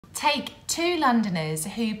take two Londoners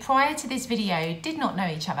who prior to this video did not know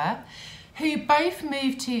each other, who both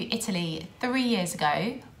moved to Italy 3 years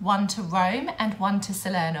ago, one to Rome and one to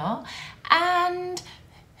Salerno, and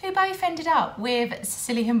who both ended up with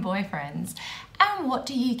Sicilian boyfriends. And what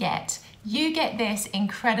do you get? You get this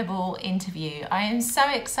incredible interview. I am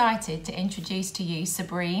so excited to introduce to you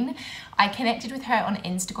Sabreen. I connected with her on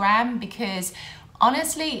Instagram because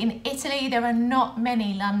honestly, in Italy, there are not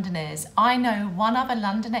many Londoners. I know one other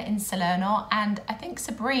Londoner in Salerno, and I think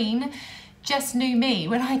Sabreen just knew me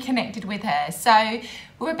when I connected with her. So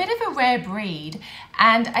we're a bit of a rare breed.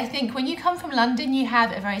 And I think when you come from London, you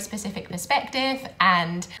have a very specific perspective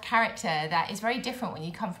and character that is very different when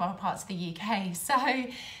you come from other parts of the UK. So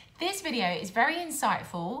this video is very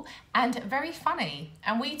insightful and very funny.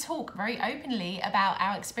 And we talk very openly about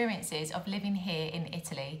our experiences of living here in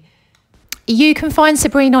Italy. You can find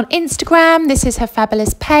Sabreen on Instagram. This is her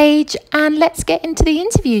fabulous page. And let's get into the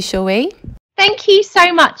interview, shall we? Thank you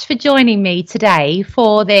so much for joining me today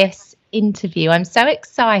for this interview. I'm so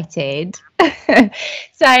excited. For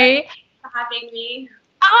having me.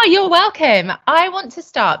 Oh, you're welcome. I want to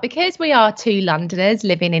start because we are two Londoners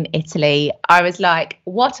living in Italy. I was like,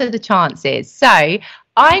 what are the chances? So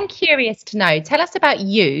I'm curious to know, tell us about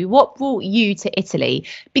you. What brought you to Italy?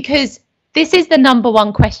 Because this is the number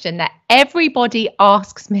one question that everybody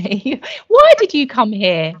asks me. Why did you come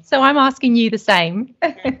here? So I'm asking you the same.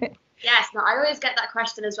 Yes, no, I always get that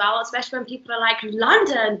question as well, especially when people are like,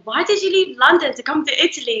 London, why did you leave London to come to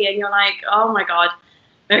Italy? And you're like, oh my God.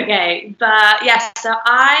 Okay, but yes, so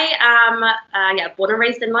I am born and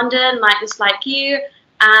raised in London, just like you.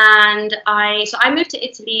 And I moved to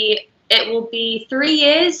Italy. It will be 3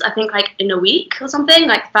 years, I think, like in a week or something,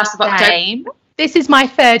 like 1st of October. This is my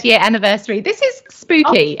 3rd year anniversary. This is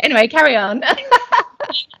spooky. Oh. Anyway, carry on.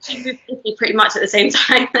 She moved to Italy pretty much at the same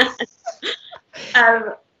time.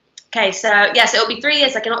 Okay, so yes, it'll be 3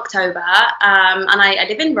 years, like in October, and I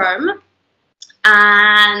live in Rome,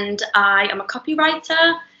 and I am a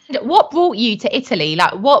copywriter. What brought you to Italy?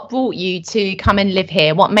 Like, what brought you to come and live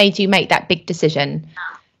here? What made you make that big decision?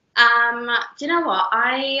 Do you know what?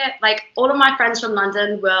 All of my friends from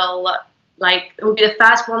London will be the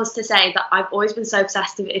first ones to say that I've always been so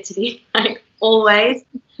obsessed with Italy, like always.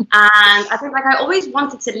 And I think I always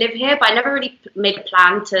wanted to live here, but I never really made a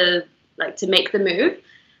plan to make the move.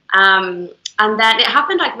 And then it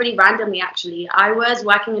happened really randomly, actually. I was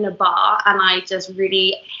working in a bar and I just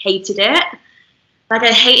really hated it. I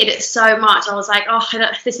hated it so much. I was like, oh,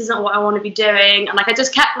 this isn't what I want to be doing. And I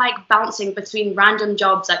just kept bouncing between random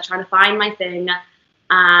jobs, trying to find my thing.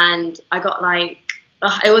 And I got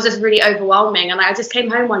it was just really overwhelming. And I just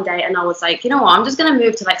came home one day and I was like, you know what, I'm just going to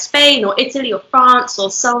move to Spain or Italy or France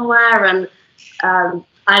or somewhere. And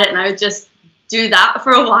I don't know, just do that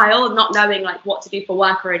for a while, not knowing what to do for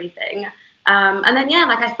work or anything. And then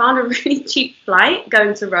I found a really cheap flight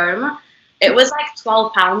going to Rome. It was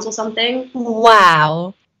 £12 or something.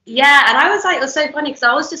 Wow. Yeah, and I was it was so funny because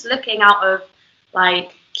I was just looking out of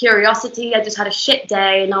curiosity. I just had a shit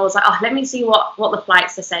day and I was like, oh, let me see what the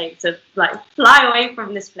flights are saying to fly away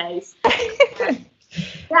from this place. Yeah, and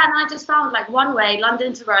I just found one way,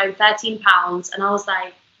 London to Rome, £13, and I was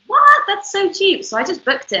like, what? That's so cheap. So I just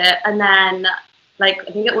booked it, and then I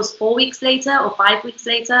think it was 4 weeks later or 5 weeks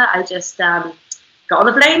later, I just got on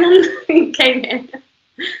the plane and came in.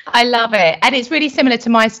 I love it. And it's really similar to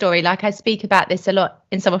my story. I speak about this a lot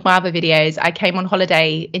in some of my other videos. I came on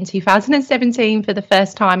holiday in 2017 for the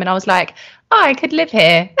first time and I was like, oh, I could live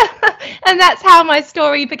here. And that's how my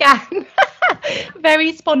story began.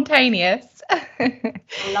 Very spontaneous. I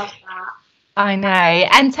love that. I know.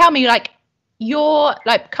 And tell me, you're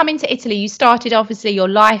coming to Italy, you started obviously your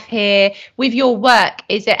life here. With your work,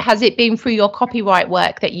 has it been through your copyright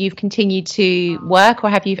work that you've continued to work,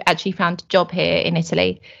 or have you actually found a job here in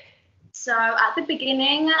Italy? So at the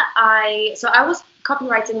beginning, I was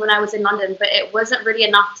copywriting when I was in London, but it wasn't really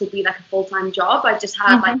enough to be a full-time job. I just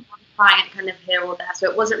had one client kind of here or there, so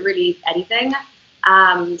it wasn't really anything.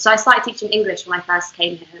 So I started teaching English when I first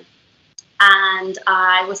came here, and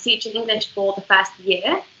I was teaching English for the first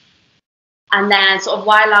year. And then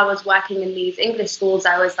while I was working in these English schools,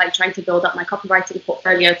 I was trying to build up my copywriting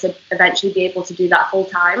portfolio to eventually be able to do that full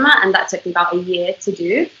time. And that took me about a year to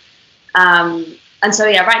do. And so,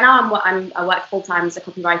 yeah, right now I work full time as a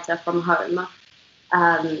copywriter from home.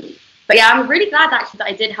 But yeah, I'm really glad actually that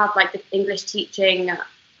I did have the English teaching,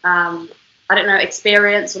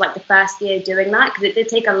 experience, or the first year doing that, because it did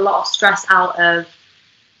take a lot of stress out of,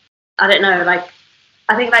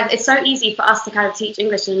 I think it's so easy for us to kind of teach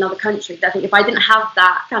English in another country. I think if I didn't have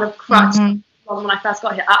that kind of crutch when I first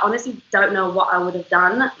got here, I honestly don't know what I would have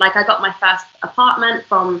done. Like, I got my first apartment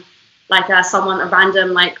from like a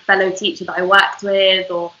random like fellow teacher that I worked with,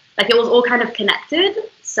 or like it was all kind of connected.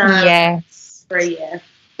 So yes, for a year.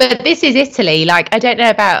 But this is Italy. Like, I don't know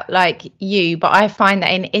about like you, but I find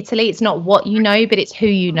that in Italy, it's not what you know, but it's who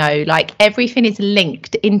you know. Like, everything is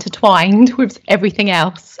linked, intertwined with everything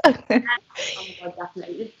else. Oh my God,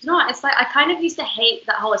 definitely. You know what? It's like, I kind of used to hate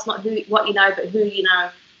that whole, it's not what you know, but who you know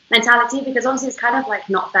mentality, because obviously it's kind of like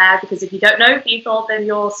not fair, because if you don't know people, then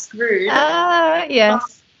you're screwed.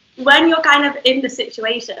 Yes. When you're kind of in the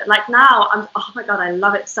situation, like now, oh my God, I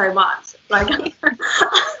love it so much. Like,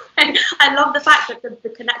 I love the fact that the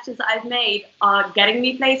connections that I've made are getting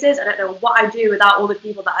me places. I don't know what I do without all the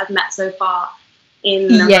people that I've met so far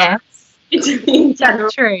in in general.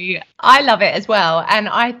 That's true. I love it as well. And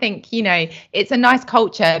I think, you know, it's a nice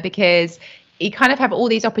culture because you kind of have all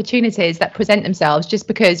these opportunities that present themselves just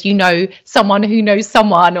because you know someone who knows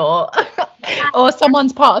someone, or or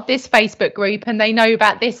someone's part of this Facebook group and they know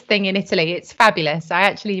about this thing in Italy. It's fabulous. I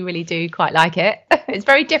actually really do quite like it. It's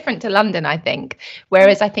very different to London, I think.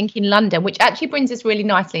 Whereas I think in London, which actually brings us really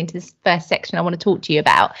nicely into this first section I want to talk to you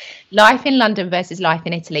about, life in London versus life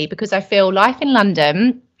in Italy, because I feel life in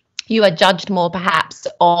London, you are judged more perhaps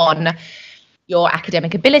on your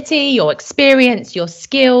academic ability, your experience, your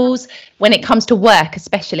skills, when it comes to work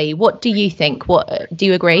especially. What do you think? What do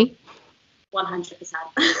you agree? 100%.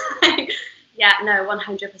 Yeah, no,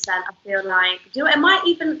 100%. I feel like, I might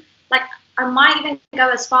even go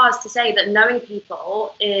as far as to say that knowing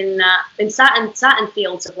people in certain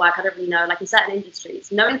fields of work, I don't really know, like in certain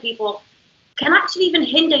industries, knowing people can actually even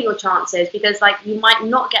hinder your chances, because like you might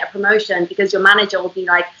not get a promotion because your manager will be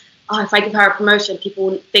like, oh, if I give her a promotion, people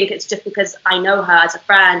will think it's just because I know her as a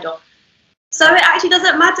friend, or so it actually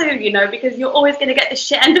doesn't matter, you know, because you're always going to get the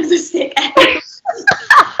shit end of the stick.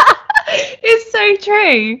 It's so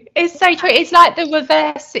true. It's so true. It's like the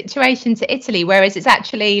reverse situation to Italy, whereas it's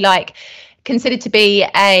actually like considered to be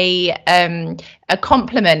a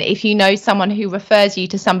compliment if you know someone who refers you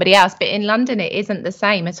to somebody else. But in London, it isn't the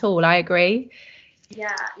same at all. I agree.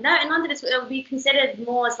 Yeah, no, in London it would be considered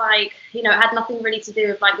more as like, you know, it had nothing really to do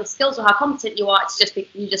with like your skills or how competent you are. It's just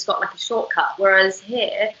you just got like a shortcut. Whereas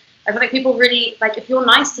here, I feel like people really, like, if you're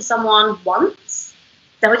nice to someone once,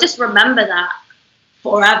 they'll just remember that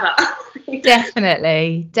forever.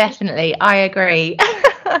 Definitely. I agree.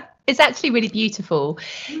 It's actually really beautiful.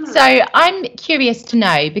 So I'm curious to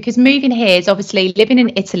know, because moving here is obviously, living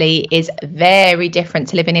in Italy is very different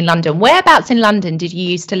to living in London. Whereabouts in London did you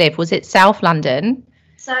used to live? Was it South London?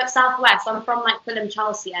 So Southwest. I'm from like Fulham,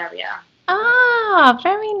 Chelsea area. Ah,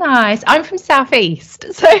 very nice. I'm from Southeast.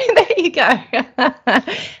 So there you go.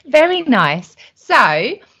 Very nice.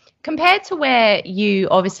 So compared to where you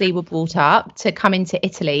obviously were brought up to come into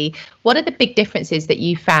Italy, what are the big differences that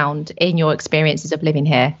you found in your experiences of living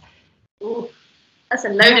here? Ooh, that's a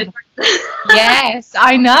loaded question. Yes,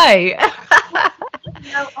 I know.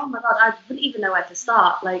 Oh my God, I wouldn't even know where to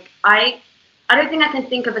start. Like, I don't think I can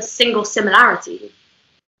think of a single similarity.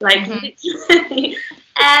 Like, literally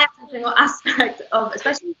every single aspect of,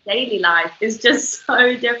 especially daily life, is just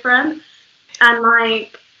so different. And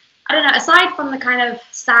like, I don't know, aside from the kind of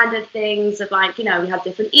standard things of like, you know, we have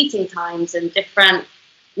different eating times and different,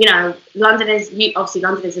 you know, London is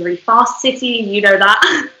a really fast city, you know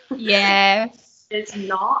that. Yes. It's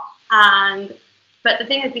not. But the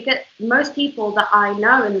thing is, because most people that I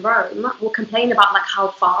know in Rome will complain about like how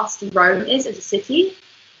fast Rome is as a city.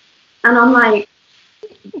 And I'm like,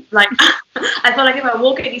 I feel like if I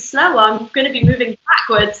walk any slower, I'm going to be moving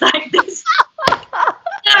backwards like this.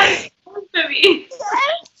 For me.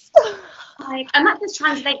 Like, and that just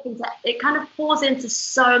translates into, it kind of pours into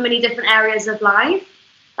so many different areas of life.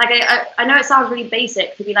 Like, I know it sounds really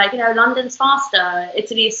basic to be like, you know, London's faster,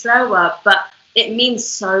 Italy is slower, but it means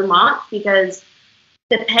so much, because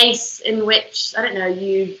the pace in which, I don't know,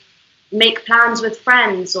 you make plans with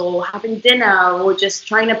friends, or having dinner, or just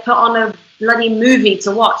trying to put on a bloody movie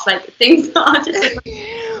to watch, like things that are just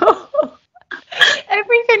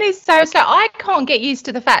everything is so I can't get used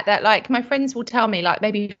to the fact that like my friends will tell me like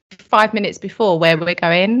maybe 5 minutes before where we're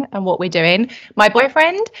going and what we're doing. My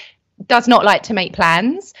boyfriend does not like to make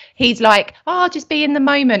plans. He's like, oh, just be in the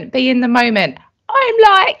moment. I'm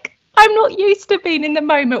like, I'm not used to being in the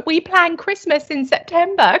moment. We plan Christmas in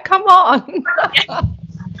September. Come on.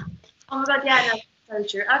 Oh my God, yeah, no, so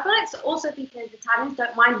true. I feel like it's also because Italians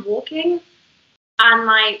don't mind walking, and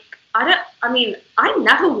like, I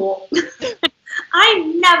never walked.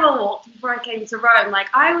 I never walked before I came to Rome. Like,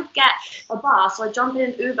 I would get a bus or jump in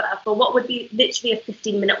an Uber for what would be literally a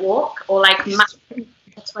 15-minute walk, or like maximum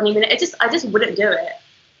a 20-minute. I just wouldn't do it.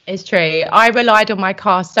 It's true. I relied on my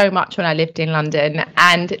car so much when I lived in London,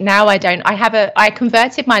 and now I don't. I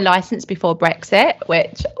converted my license before Brexit,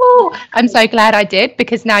 which I'm so glad I did,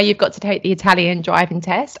 because now you've got to take the Italian driving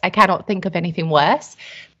test. I cannot think of anything worse.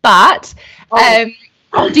 But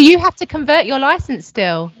do you have to convert your license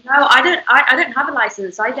still? No, I don't. I don't have a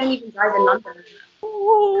license. I don't even drive in London.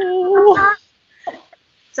 Ooh.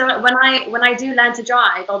 So when I do learn to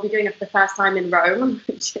drive, I'll be doing it for the first time in Rome,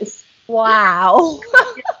 which is wow.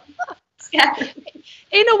 scary.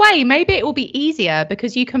 In a way, maybe it will be easier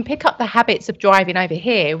because you can pick up the habits of driving over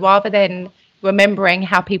here rather than remembering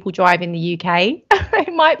how people drive in the UK.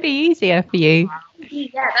 It might be easier for you.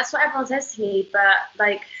 Yeah, that's what everyone says to me. But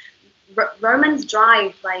like, Romans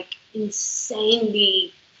drive like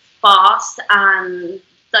insanely fast, and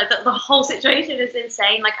the whole situation is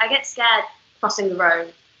insane. Like, I get scared crossing the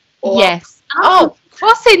road. Yes. Oh,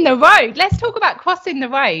 crossing the road. Let's talk about crossing the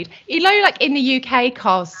road. You know, like in the UK,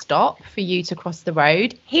 cars stop for you to cross the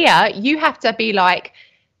road. Here, you have to be like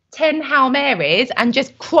 10 Hail Marys and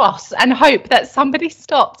just cross and hope that somebody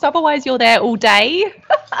stops. Otherwise, you're there all day.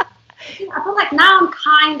 I feel like now I'm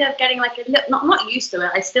kind of getting like a little, not used to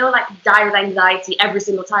it. I still like die with anxiety every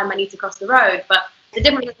single time I need to cross the road. But the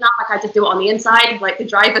difference is now, like, I just do it on the inside. Like, the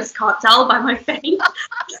drivers can't tell by my face.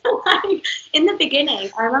 Like, in the beginning,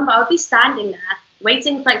 I remember I would be standing there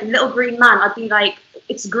waiting for like the little green man. I'd be like,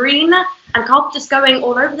 it's green, and cars just going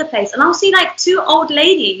all over the place. And I'll see like two old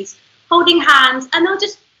ladies holding hands, and they'll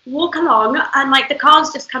just walk along, and like the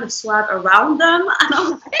cars just kind of swerve around them. And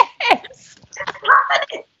I'm like, yes.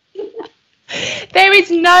 There is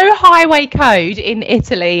no highway code in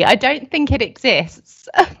Italy. I don't think it exists.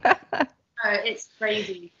 It's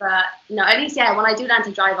crazy, but no, at least, yeah, when I do learn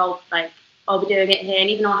to drive, I'll be doing it here, and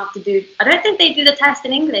even though I have to do, I don't think they do the test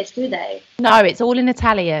in English, do they? No, it's all in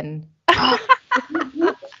Italian. A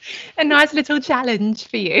nice little challenge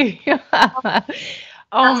for you.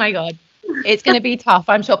 Oh my God. It's going to be tough,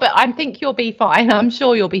 I'm sure, but I think you'll be fine. I'm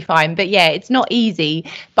sure you'll be fine. But yeah, it's not easy.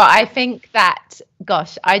 But I think that,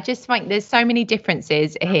 gosh, I just think there's so many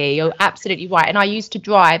differences here. You're absolutely right. And I used to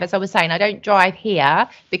drive, as I was saying, I don't drive here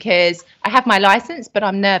because I have my license, but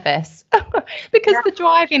I'm nervous because the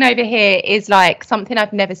driving over here is like something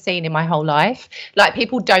I've never seen in my whole life. Like,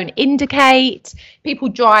 people don't indicate, people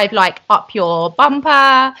drive like up your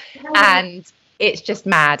bumper, and it's just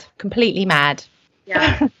mad, completely mad.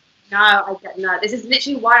 Yeah. No, this is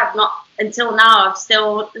literally why I've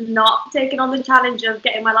still not taken on the challenge of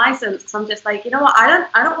getting my license. Because I'm just like, you know what, I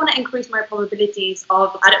don't want to increase my probabilities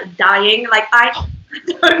of dying. Like, I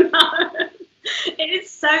don't know. It is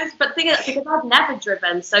so, but the thing is, because I've never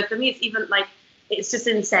driven, so for me it's even like, it's just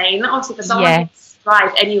insane. Obviously for someone to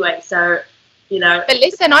drive anyway, so you know. But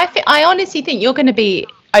listen, I honestly think you're going to be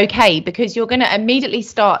okay, because you're going to immediately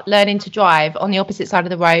start learning to drive on the opposite side of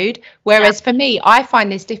the road, whereas for me, I find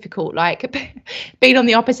this difficult. Like, being on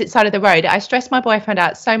the opposite side of the road, I stress my boyfriend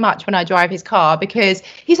out so much when I drive his car, because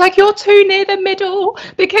he's like, you're too near the middle,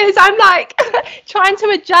 because I'm like trying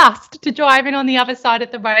to adjust to driving on the other side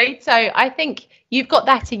of the road. So I think you've got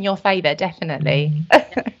that in your favor, definitely.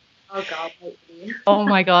 Oh God, thank you. Oh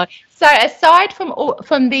my God. So aside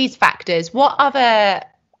from these factors, what other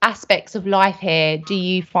aspects of life here do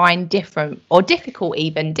you find different or difficult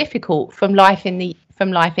from life in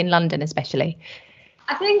London, especially?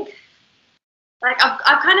 I think, like,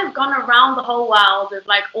 I've kind of gone around the whole world with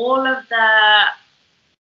like all of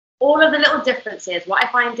the little differences, what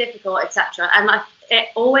I find difficult, etc. And it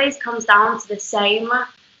always comes down to the same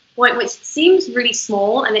point, which seems really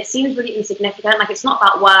small and it seems really insignificant. Like, it's not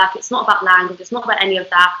about work, it's not about language, it's not about any of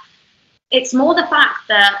that. It's more the fact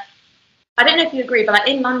that, I don't know if you agree, but like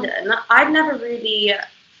in London, I've never really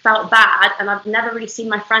felt bad, and I've never really seen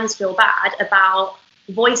my friends feel bad about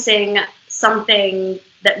voicing something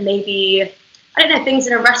that maybe, I don't know, things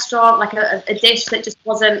in a restaurant, like a dish that just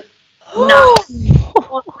wasn't enough.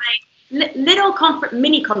 Or like little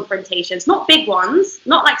mini confrontations, not big ones,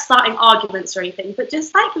 not like starting arguments or anything, but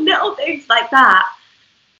just like little things like that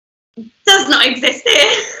does not exist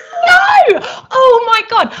here. No! Oh my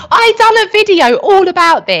God. I done a video all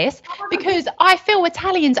about this because I feel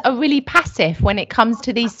Italians are really passive when it comes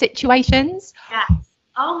to these situations. Yes.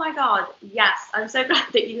 Oh my God. Yes. I'm so glad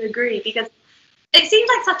that you agree, because it seems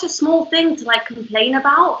like such a small thing to like complain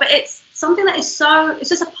about, but it's something that is it's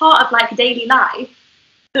just a part of like daily life,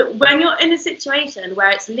 that when you're in a situation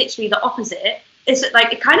where it's literally the opposite, it's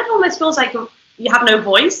like, it kind of almost feels like you have no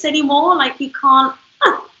voice anymore. Like, you can't.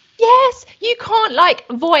 Yes, you can't like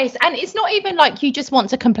voice, and it's not even like you just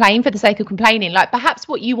want to complain for the sake of complaining. Like, perhaps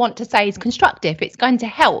what you want to say is constructive. It's going to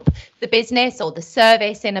help the business or the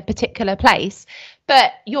service in a particular place.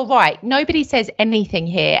 But you're right. Nobody says anything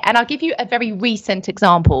here. And I'll give you a very recent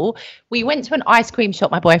example. We went to an ice cream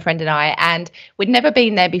shop, my boyfriend and I, and we'd never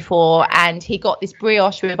been there before. And he got this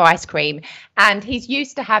brioche with ice cream. And he's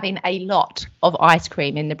used to having a lot of ice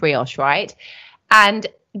cream in the brioche, right? And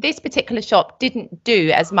this particular shop didn't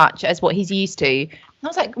do as much as what he's used to. And I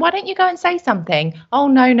was like, why don't you go and say something? Oh,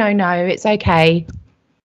 no, it's okay.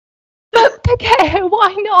 Okay,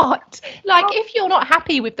 why not? Like, if you're not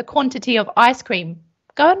happy with the quantity of ice cream,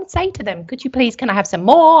 go and say to them, could you please, can I have some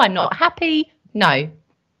more? I'm not happy. No.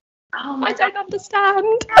 Oh I don't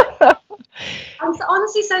understand. I'm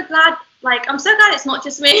honestly so glad. Like, I'm so glad it's not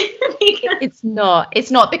just me. It's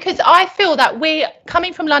not because I feel that we're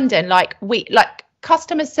coming from London, like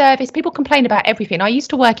customer service, people complain about everything. I used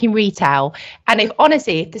to work in retail, and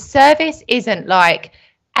if the service isn't like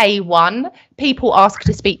A1, people ask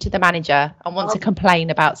to speak to the manager and want to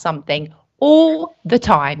complain about something all the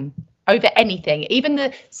time over anything, even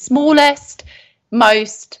the smallest,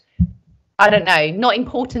 most, I don't know, not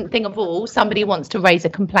important thing of all. Somebody wants to raise a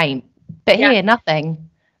complaint, but here, nothing.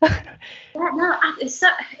 No, it's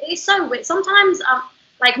so weird. Sometimes,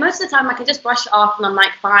 like most of the time, I can just brush it off and I'm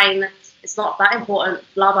like, fine, it's not that important,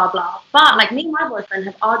 blah, blah, blah. But like me and my boyfriend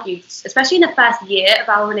have argued, especially in the first year of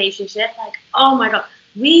our relationship, like, oh my God.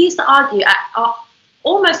 We used to argue at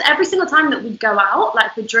almost every single time that we'd go out,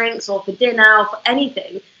 like for drinks or for dinner or for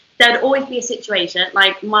anything. There'd always be a situation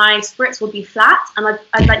like my spritz would be flat and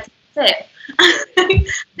I'd like to sip.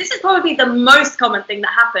 This is probably the most common thing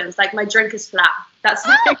that happens. Like my drink is flat. That's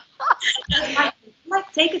like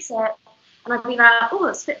take a sip, and I'd be like, oh,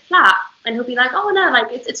 it's a bit flat, and he'll be like, oh no,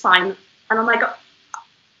 like it's fine, and I'm like,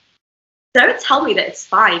 don't tell me that it's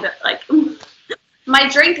fine. Like. My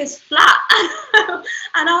drink is flat.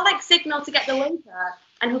 And I'll like signal to get the waiter,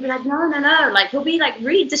 and he'll be like, no, like he'll be like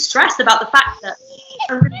really distressed about the fact that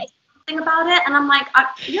I'm really something about it, and I'm like,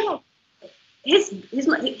 his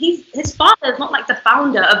father is not like the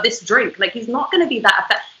founder of this drink, like he's not going to be that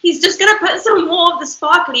effective. He's just going to put some more of the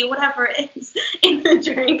sparkly or whatever it is in the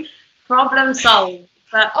drink. Problem solved.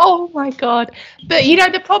 But oh my God. But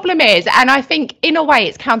the problem is, and I think in a way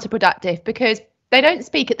it's counterproductive, because they don't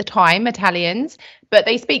speak at the time, Italians, but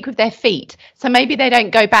they speak with their feet. So maybe they don't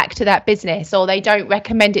go back to that business, or they don't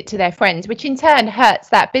recommend it to their friends, which in turn hurts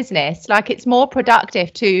that business. Like, it's more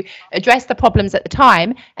productive to address the problems at the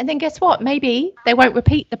time. And then guess what? Maybe they won't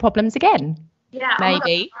repeat the problems again. Yeah.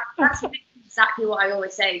 Maybe. That's exactly what I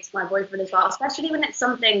always say to my boyfriend as well, especially when it's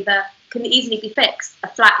something that can easily be fixed. A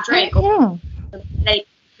flat drink or the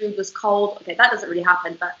food was cold. Okay, that doesn't really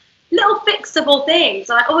happen, but little fixable things.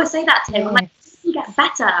 So I always say that to him. I'm like, get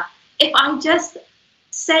better if I just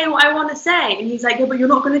say what I want to say. And he's like, yeah, but you're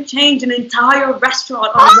not going to change an entire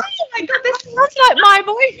restaurant. Oh my God, this sounds like my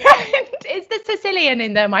boyfriend. It's the Sicilian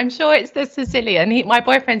in them. I'm sure it's the Sicilian. My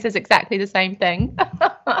boyfriend says exactly the same thing.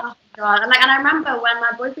 Oh God. And I remember when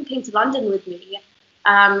my boyfriend came to London with me,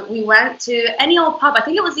 we went to any old pub. I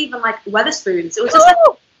think it was even like Wetherspoons. It was just like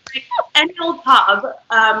any old pub,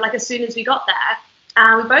 like as soon as we got there.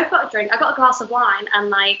 And we both got a drink. I got a glass of wine, and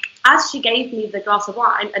like as she gave me the glass of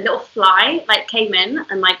wine, a little fly like came in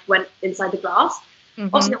and like went inside the glass.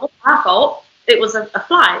 Obviously, it wasn't her fault. It was a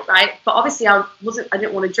fly, right? But obviously, I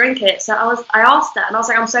didn't want to drink it. So I asked her, and I was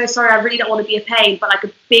like, I'm so sorry. I really don't want to be a pain, but like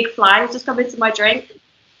a big fly has just come into my drink.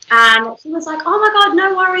 And she was like, oh my God,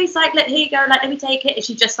 no worries. Like, here you go. Like, let me take it. And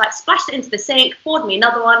she just like splashed it into the sink, poured me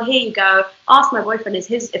another one. Here you go. Asked my boyfriend if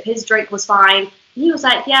his drink was fine. And he was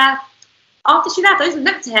like, yeah. After she left, I just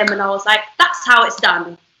looked at him and I was like, that's how it's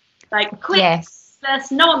done. Like, quick, yes.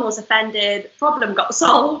 No one was offended, problem got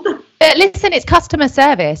solved. But listen, it's customer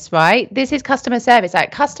service, right? This is customer service.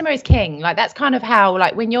 Like, customer is king. Like, that's kind of how,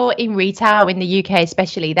 like, when you're in retail in the UK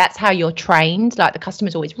especially, that's how you're trained. Like, the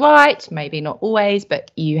customer's always right, maybe not always, but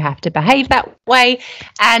you have to behave that way.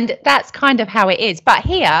 And that's kind of how it is. But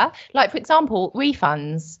here, like, for example,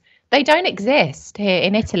 refunds, they don't exist here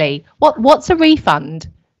in Italy. What's a refund?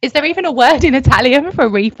 Is there even a word in Italian for a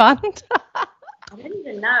refund? I don't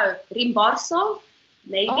even know. Rimborso?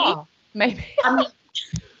 Maybe. Oh, maybe. I'm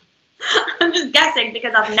just guessing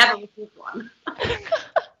because I've never received one.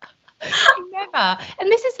 Never. And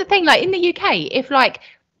this is the thing, like in the UK,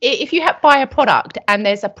 if you buy a product and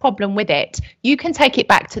there's a problem with it, you can take it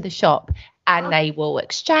back to the shop and they will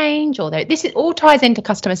exchange, or this all ties into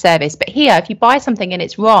customer service. But here, if you buy something and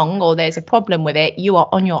it's wrong or there's a problem with it, you are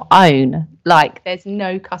on your own. Like, there's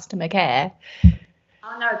no customer care.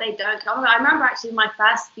 Oh no, they don't. I remember actually my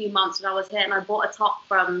first few months when I was here, and I bought a top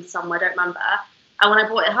from somewhere, I don't remember. And when I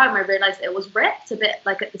brought it home, I realised it was ripped a bit,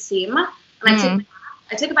 like at the seam. And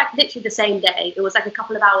I took it back literally the same day. It was like a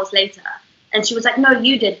couple of hours later. And she was like, no,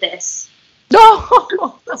 you did this.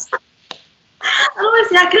 Oh. And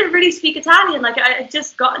obviously I couldn't really speak Italian, like I had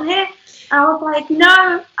just gotten here. And I was like,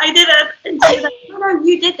 no, I didn't. And she was like, no,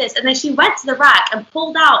 you did this. And then she went to the rack and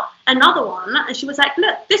pulled out another one. And she was like,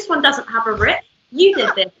 look, this one doesn't have a rip. You did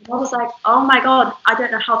this. And I was like, oh my God, I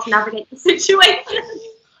don't know how to navigate the situation.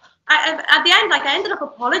 At the end, like I ended up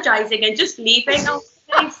apologizing and just leaving.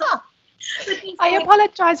 I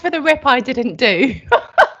apologize for the rip I didn't do.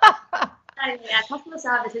 Yeah, customer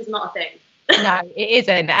service is not a thing. No, it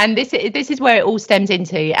isn't. And this is where it all stems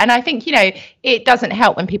into. And I think, you know, it doesn't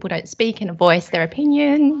help when people don't speak and voice their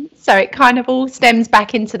opinion. So it kind of all stems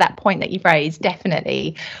back into that point that you've raised,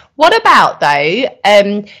 definitely. What about, though,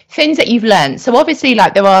 things that you've learned? So obviously,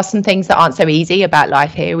 like, there are some things that aren't so easy about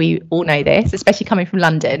life here. We all know this, especially coming from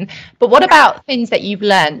London. But what about things that you've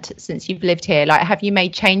learned since you've lived here? Like, have you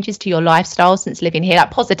made changes to your lifestyle since living here,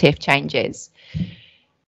 like positive changes?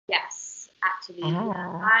 Yes, actually.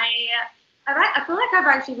 I feel like I've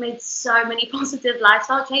actually made so many positive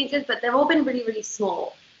lifestyle changes, but they've all been really, really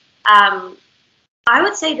small. I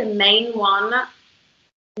would say the main one,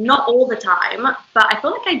 not all the time, but I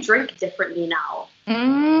feel like I drink differently now.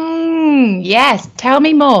 Yes, tell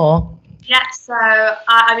me more. Yeah, so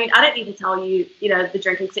I mean, I don't need to tell you, you know, the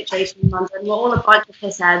drinking situation in London. We're all a bunch of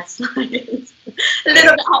pissheads. It's a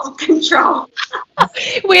little bit out of control.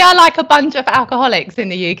 We are like a bunch of alcoholics in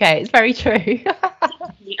the UK. It's very true.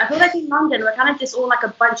 I feel like in London, we're kind of just all like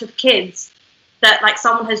a bunch of kids that like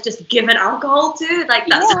someone has just given alcohol to. Like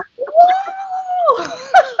that's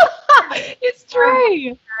it's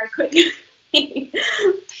true. Very quickly.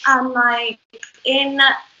 And like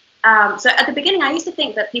so at the beginning, I used to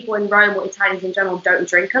think that people in Rome or Italians in general don't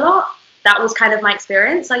drink a lot. That was kind of my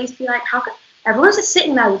experience. I used to be like, how come everyone's just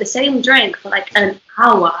sitting there with the same drink for like an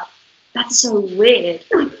hour? That's so weird.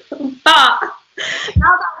 But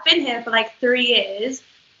now that I've been here for like 3 years,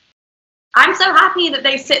 I'm so happy that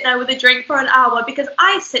they sit there with a drink for an hour, because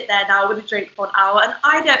I sit there now with a drink for an hour and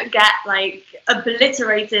I don't get like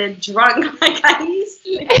obliterated drunk like I used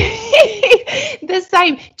to. The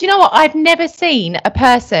same. Do you know what? I've never seen a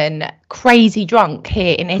person crazy drunk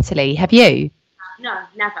here in Italy. Have you? No,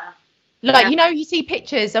 never. Like, you know, you see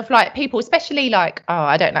pictures of like people, especially like, oh,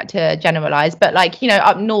 I don't like to generalize, but like, you know,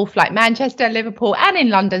 up north, like Manchester, Liverpool, and in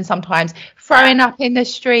London sometimes, throwing up in the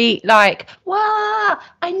street, like, wow,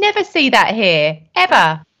 I never see that here,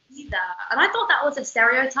 ever. Either. And I thought that was a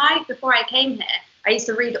stereotype before I came here. I used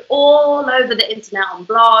to read all over the internet on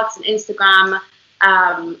blogs and Instagram,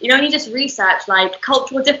 you know, and you just research like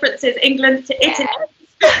cultural differences, England to Italy.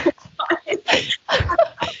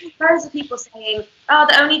 Loads of people saying, oh,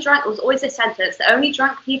 the only drunk, it was always this sentence, the only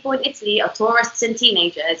drunk people in Italy are tourists and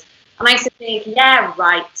teenagers. And I used to think, yeah,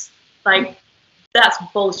 right. Like, that's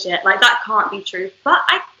bullshit. Like, that can't be true. But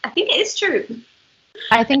I think it is true.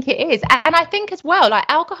 I think it is. And I think as well, like,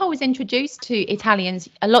 alcohol was introduced to Italians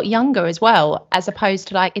a lot younger as well, as opposed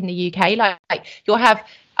to like in the UK. Like you'll have,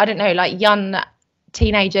 I don't know, like young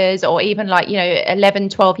teenagers or even like, you know, 11,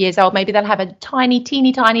 12 years old, maybe they'll have a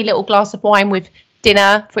teeny tiny little glass of wine with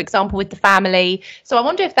dinner, for example, with the family. So I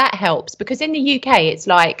wonder if that helps, because in the UK it's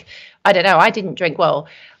like, I don't know, I didn't drink, well,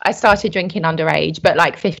 I started drinking underage, but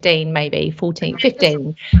like 15, maybe 14,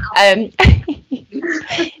 15.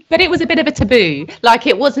 But it was a bit of a taboo, like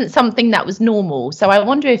it wasn't something that was normal. So I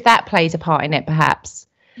wonder if that plays a part in it, perhaps.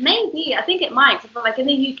 Maybe, I think it might, but like in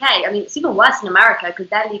the UK, I mean, it's even worse in America because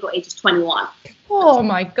their legal age is 21. Oh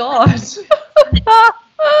my God.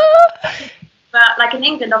 But like in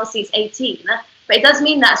England, obviously it's 18. But it does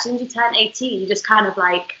mean that as soon as you turn 18, you just kind of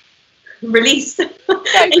like release. So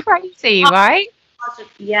crazy, right?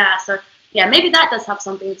 Yeah, so yeah, maybe that does have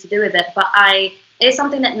something to do with it. But it's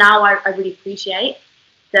something that now I really appreciate.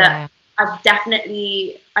 That I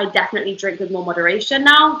definitely drink with more moderation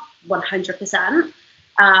now, 100%.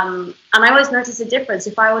 And I always notice a difference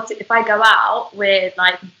if I go out with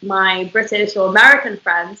like my British or American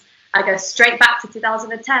friends. I go straight back to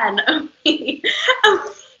 2010.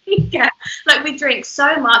 Like we drink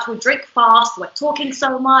so much, we drink fast, we're talking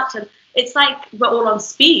so much, and it's like we're all on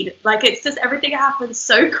speed. Like it's just everything happens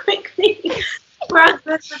so quickly. Whereas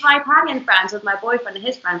with my Italian friends, with my boyfriend and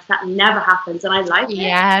his friends, that never happens, and I like it.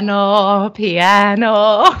 Piano.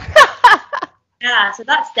 Yeah, so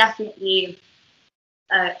that's definitely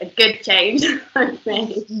a good change, I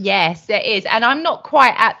think. Yes, it is. And I'm not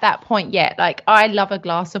quite at that point yet. Like, I love a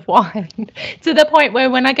glass of wine to the point where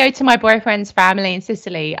when I go to my boyfriend's family in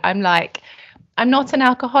Sicily, I'm like, I'm not an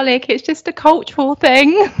alcoholic. It's just a cultural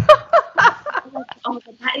thing. Oh my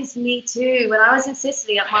God, that is me too. When I was in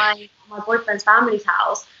Sicily at my boyfriend's family's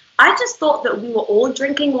house, I just thought that we were all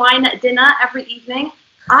drinking wine at dinner every evening.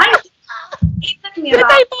 Even me Did about.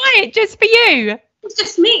 they buy it just for you? It's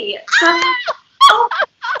just me. So, oh, I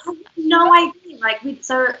have no idea. Like,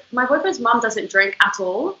 so my boyfriend's mum doesn't drink at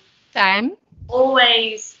all. Same.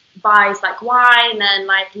 Always buys like wine and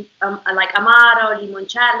like amaro,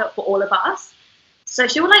 limoncello for all of us. So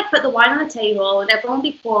she would like put the wine on the table and everyone would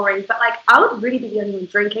be pouring, but like I would really be the only one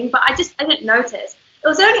drinking, but I didn't notice. It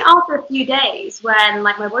was only after a few days when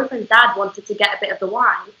like my boyfriend's dad wanted to get a bit of the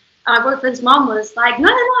wine. And my boyfriend's mum was like, no,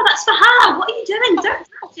 that's for her. What are you doing? Don't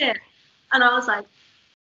touch it. And I was like,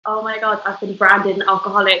 oh my God, I've been branded an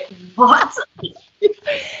alcoholic. What?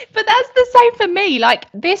 But that's the same for me. Like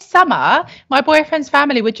this summer, my boyfriend's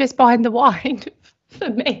family were just buying the wine for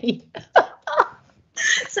me.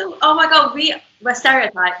 So, oh my God, we're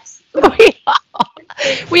stereotypes.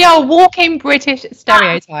 We are walking British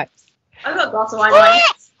stereotypes. I've got a glass of wine right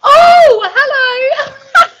now. Oh, hello.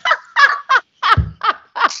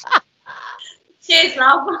 Cheers,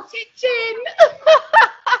 love. Chin.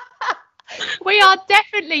 We are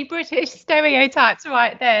definitely British stereotypes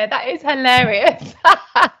right there. That is hilarious.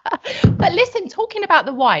 But listen, talking about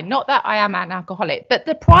the wine, not that I am an alcoholic, but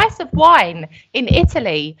the price of wine in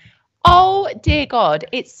Italy, oh dear God,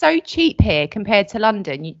 it's so cheap here compared to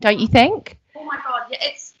London, don't you think? Oh my God, yeah,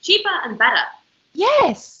 it's cheaper and better.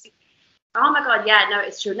 Yes. Oh my God, yeah, no,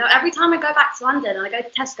 it's true. No, every time I go back to London and I go to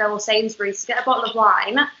Tesco or Sainsbury's to get a bottle of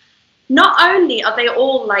wine, not only are they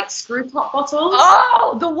all like screw top bottles.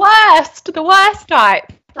 Oh, the worst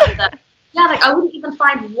type. Yeah, like I wouldn't even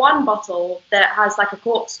find one bottle that has like a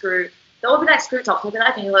corkscrew. They'll all be like screw tops. I'll be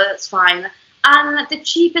like, okay, well, that's fine. And the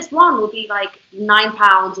cheapest one will be like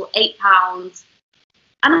 £9 or £8.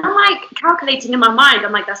 And I'm like calculating in my mind,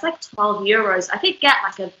 I'm like, that's like €12. I could get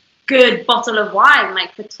like a good bottle of wine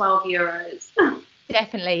like for €12.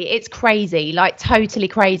 Definitely. It's crazy, like totally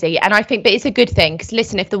crazy. And I think, but it's a good thing because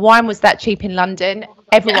listen, if the wine was that cheap in London,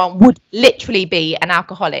 everyone would literally be an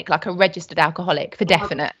alcoholic, like a registered alcoholic for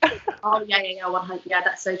definite. Oh, yeah, 100. Yeah,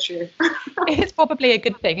 that's so true. It's probably a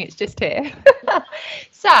good thing. It's just here.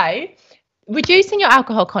 So reducing your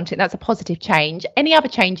alcohol content, that's a positive change. Any other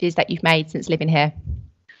changes that you've made since living here?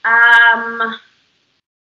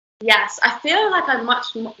 Yes, I feel like I'm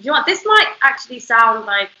much more, you know what, this might actually sound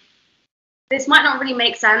like, this might not really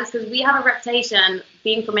make sense because we have a reputation,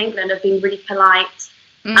 being from England, of being really polite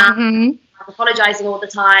and apologising all the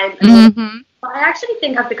time. But I actually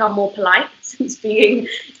think I've become more polite since being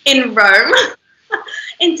in Rome.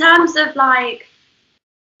 In terms of like,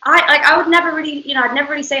 I would never really, I'd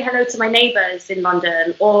never really say hello to my neighbours in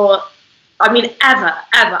London, or, I mean, ever.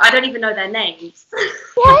 I don't even know their names.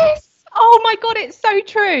 Yes. Oh my God, it's so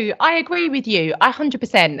true. I agree with you.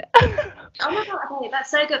 100%. Oh my God, okay,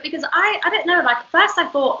 that's so good, because I don't know, like, first I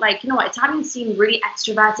thought, like, you know what, Italians seem really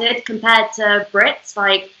extroverted compared to Brits.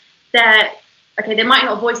 Like, they might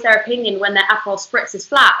not voice their opinion when their Aperol Spritz is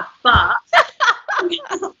flat, but I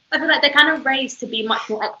feel like they're kind of raised to be much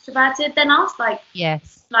more extroverted than us. Like,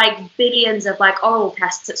 yes, like billions of like oral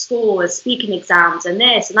tests at school, and speaking exams, and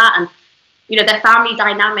this and that, and their family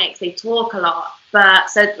dynamics. They talk a lot, but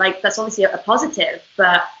so like that's obviously a positive.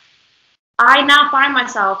 But I now find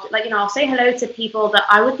myself like I'll say hello to people that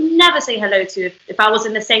I would never say hello to if I was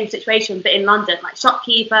in the same situation, but in London, like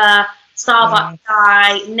shopkeeper, Starbucks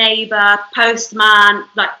guy, neighbour, postman,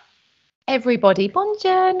 like everybody.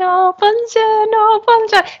 Buongiorno, buongiorno,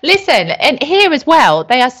 buongiorno. Listen, and here as well,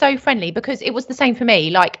 they are so friendly, because it was the same for me.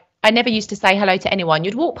 Like, I never used to say hello to anyone.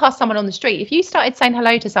 You'd walk past someone on the street. If you started saying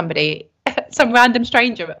hello to somebody, some random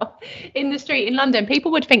stranger in the street in London,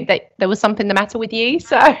 people would think that there was something the matter with you.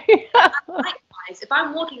 So likewise, if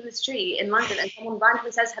I'm walking in the street in London and someone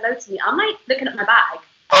randomly says hello to me, I'm like looking at my bag.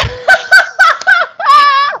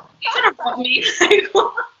 You should have got me.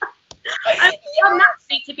 I'm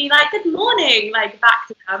naturally to be like, good morning, like back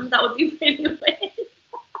to them. That would be really weird.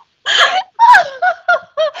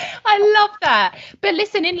 I love that. But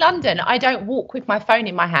listen, in London, I don't walk with my phone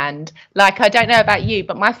in my hand. Like, I don't know about you,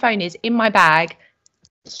 but my phone is in my bag,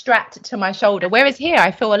 strapped to my shoulder. Whereas here,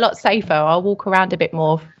 I feel a lot safer. I'll walk around a bit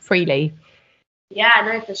more freely. Yeah,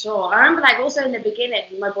 no, for sure. I remember, like, also in the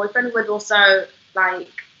beginning, my boyfriend would also, like,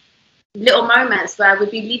 little moments where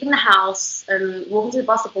we'd be leaving the house and walking to the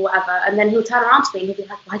bus stop or whatever, and then he'll turn around to me and he'll be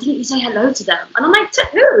like, why didn't you say hello to them? And I'm like, to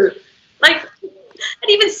who? Like, I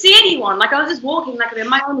didn't even see anyone. Like, I was just walking, like, in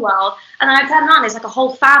my own world, and then I turn around, it's like a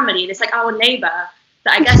whole family, and it's like our neighbour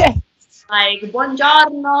that I guess like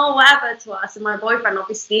buongiorno, whatever to us, and my boyfriend,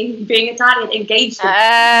 obviously, being Italian, engaged in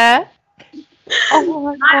oh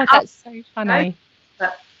my God, that's so funny.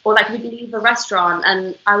 Or like we'd leave a restaurant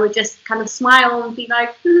and I would just kind of smile and be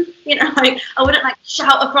like, like I wouldn't like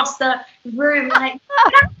shout across the room like,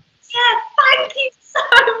 yeah, thank you so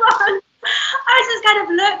much. I just kind of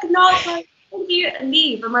look, nod, like, thank you, and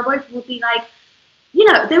leave. And my boyfriend would be like, you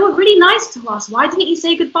know, they were really nice to us. Why didn't you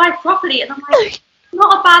say goodbye properly? And I'm like, I'm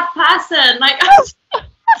not a bad person. Like,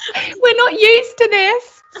 we're not used to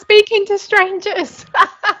this, speaking to strangers.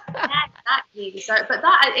 yeah, exactly. So, but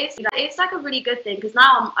that it's like a really good thing, because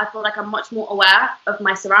now I feel like I'm much more aware of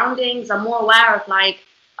my surroundings. I'm more aware of like,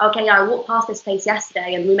 okay, yeah, I walked past this place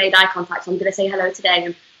yesterday and we made eye contact, so I'm gonna say hello today.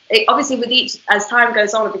 And obviously, with each, as time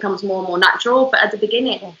goes on, it becomes more and more natural. But at the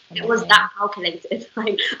beginning, it was that calculated.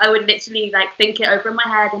 Like, I would literally like think it over in my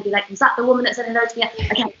head and be like, "Was that the woman that said hello to me? Okay,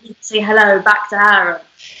 I need to say hello back to her."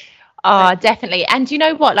 Oh, definitely. And you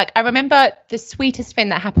know what? Like, I remember the sweetest thing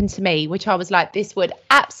that happened to me, which I was like, this would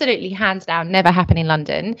absolutely, hands down, never happen in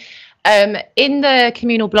London. In the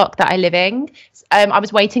communal block that I live in, I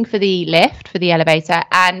was waiting for the lift, for the elevator,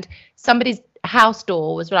 and somebody's house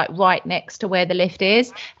door was like right next to where the lift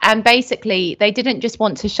is. And basically, they didn't just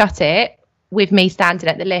want to shut it with me standing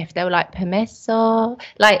at the lift. They were like, permesso?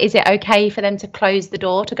 Like, is it okay for them to close the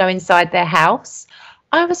door to go inside their house?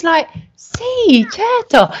 I was like, sì,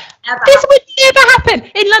 certo. This would never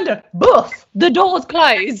happen in London. Boof, the door's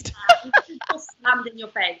closed. Just slammed in your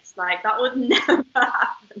face. Like, that would never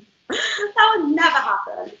happen. That would never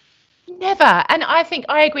happen. Never. And I think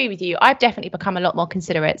I agree with you. I've definitely become a lot more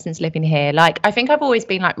considerate since living here. Like, I think I've always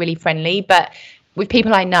been like really friendly, but with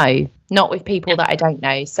people I know, not with people that I don't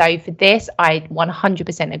know. So for this, I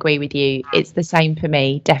 100% agree with you. It's the same for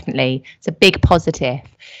me, definitely. It's a big positive.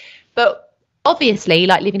 But obviously,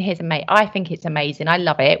 like, living here is amazing. I think it's amazing. I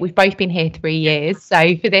love it. We've both been here 3 years.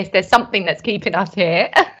 So for this, there's something that's keeping us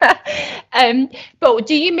here. But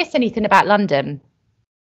do you miss anything about London?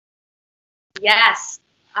 Yes.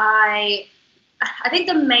 I think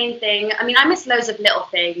the main thing, I mean, I miss loads of little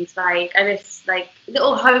things. Like, I miss like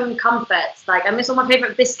little home comforts. Like, I miss all my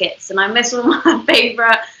favorite biscuits, and I miss all my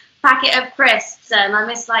favorite packet of crisps, and I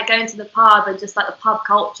miss like going to the pub and just like the pub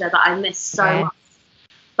culture that I miss so much.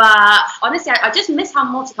 But honestly, I just miss how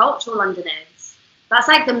multicultural London is. That's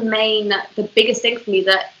like the biggest thing for me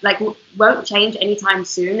that like won't change anytime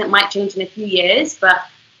soon. It might change in a few years, but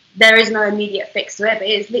there is no immediate fix to it. But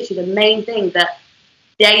it is literally the main thing that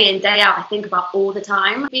day in, day out, I think about all the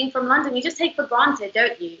time. Being from London, you just take for granted,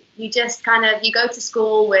 don't you? You just kind of, you go to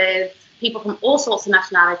school with people from all sorts of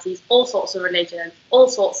nationalities, all sorts of religions, all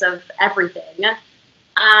sorts of everything.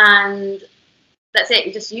 And that's it,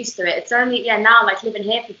 you're just used to it. It's only, now like living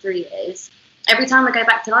here for 3 years, every time I go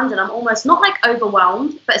back to London, I'm almost not like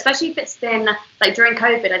overwhelmed, but especially if it's been like during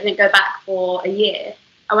COVID, I didn't go back for a year.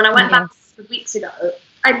 And when I went back weeks ago,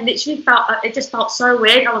 I literally felt, it just felt so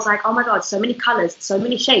weird. I was like, oh my God, so many colors, so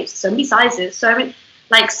many shapes, so many sizes, so many,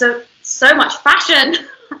 like, so much fashion.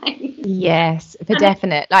 Yes, for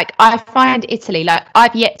definite. Like, I find Italy, like,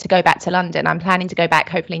 I've yet to go back to London. I'm planning to go back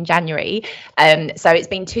hopefully in January. So it's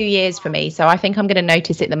been 2 years for me. So I think I'm going to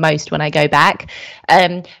notice it the most when I go back.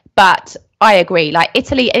 But I agree, like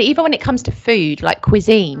Italy, even when it comes to food, like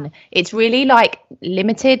cuisine, it's really like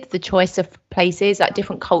limited, the choice of places, like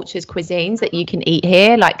different cultures, cuisines that you can eat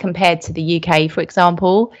here, like compared to the UK, for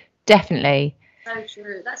example. Definitely. So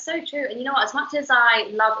true. That's so true. And you know what? As much as I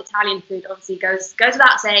love Italian food, obviously goes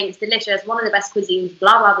without saying, it's delicious, one of the best cuisines,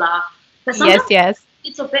 blah blah blah. But sometimes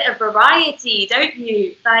it's a bit of variety, don't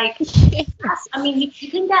you? Like, I mean, you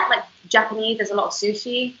can get like Japanese. There's a lot of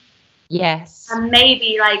sushi. Yes. And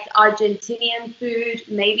maybe like Argentinian food,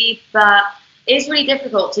 maybe, but it's really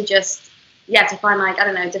difficult to just to find like, I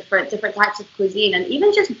don't know, different types of cuisine, and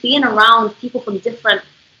even just being around people from different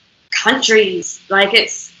countries. Like,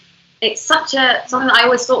 it's such something that I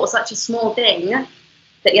always thought was such a small thing that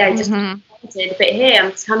it just wanted. But here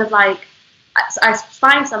it's kind of like, I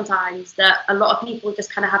find sometimes that a lot of people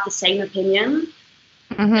just kind of have the same opinion.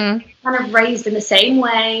 Kind of raised in the same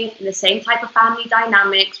way, in the same type of family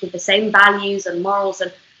dynamics, with the same values and morals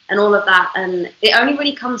and all of that. And it only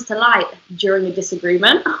really comes to light during a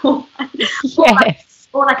disagreement or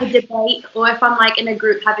like a debate, or if I'm like in a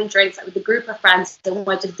group having drinks like with a group of friends and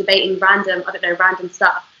we're just debating random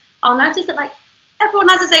stuff. I'll notice that like everyone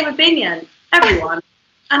has the same opinion, everyone.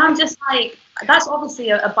 And I'm just like, that's obviously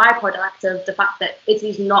a byproduct of the fact that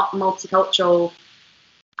Italy's not multicultural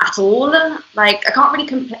at all. Like, I can't really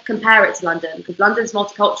compare it to London, because London's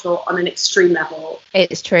multicultural on an extreme level.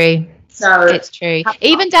 It's true. So it's true.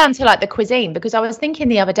 Even down to like the cuisine, because I was thinking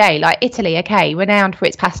the other day, like Italy, okay, renowned for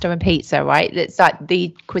its pasta and pizza, right? It's like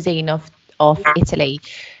the cuisine of Italy.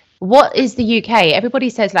 What is the UK? Everybody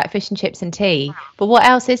says like fish and chips and tea, but what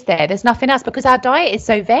else is there? There's nothing else, because our diet is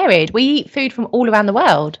so varied. We eat food from all around the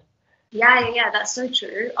world. Yeah, that's so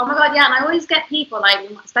true. Oh my God, yeah, and I always get people, like,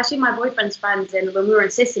 especially my boyfriend's friends, when we were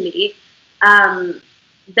in Sicily,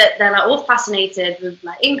 that they're like all fascinated with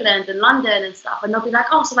like England and London and stuff, and they'll be like,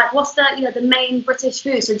 oh, so like what's the, you know, the main British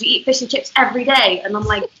food? So do you eat fish and chips every day? And I'm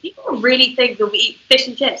like, people really think that we eat fish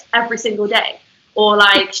and chips every single day, or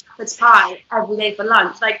like shepherd's pie every day for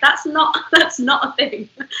lunch? Like that's not a thing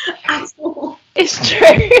at all. It's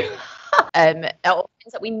true. Or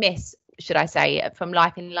things that we miss, should I say, from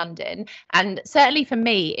life in London. And certainly for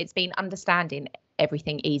me, it's been understanding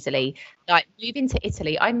everything easily. Like moving to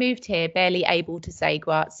Italy, I moved here barely able to say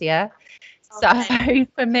grazia. So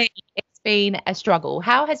for me, it's been a struggle.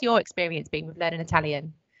 How has your experience been with learning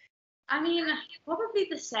Italian? I mean, probably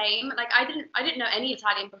the same. Like I didn't know any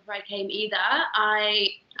Italian before I came either. I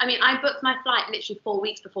mean, I booked my flight literally 4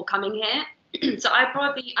 weeks before coming here. So I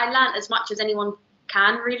learned as much as anyone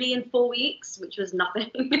can really in 4 weeks, which was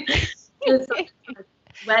nothing. Where's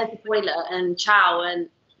the toilet and ciao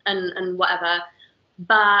and whatever.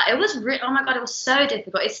 But it was oh my God, it was so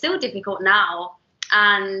difficult. It's still difficult now.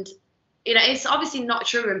 And you know, it's obviously not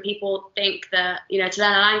true when people think that, you know, to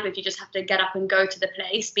learn a language, you just have to get up and go to the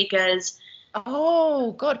place, because...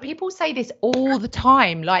 Oh, God, people say this all the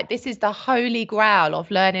time. Like, this is the holy grail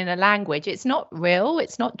of learning a language. It's not real.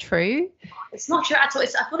 It's not true. It's not true at all.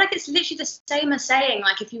 I feel like it's literally the same as saying,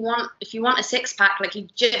 like, if you want a six pack, like, you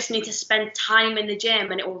just need to spend time in the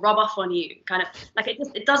gym and it will rub off on you. Kind of like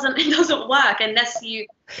it doesn't work unless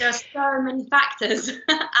there are so many factors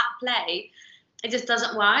at play. It just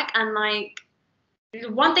doesn't work. And like,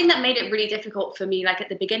 one thing that made it really difficult for me, like at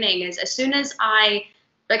the beginning, is as soon as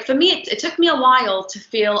for me, it took me a while to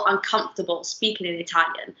feel uncomfortable speaking in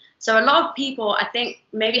Italian. So a lot of people, I think,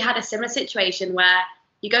 maybe had a similar situation where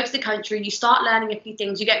you go to the country, you start learning a few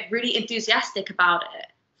things, you get really enthusiastic about it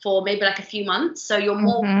for maybe like a few months. So you're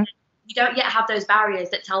more, you don't yet have those barriers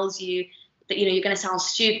that tells you that, you know, you're going to sound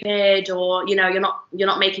stupid, or, you know, you're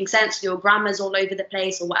not making sense, your grammar's all over the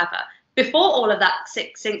place or whatever. Before all of that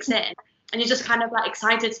sinks in, and you're just kind of like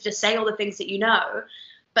excited to just say all the things that you know.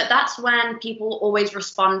 But that's when people always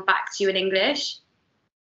respond back to you in English.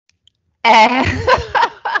 And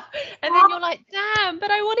then you're like, damn,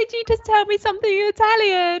 but I wanted you to tell me something in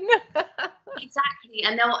Italian. Exactly.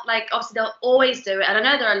 And obviously they'll always do it. And I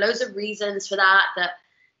know there are loads of reasons for that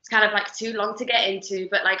it's kind of like too long to get into,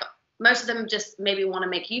 but like most of them just maybe want to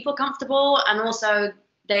make you feel comfortable. And also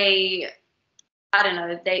I don't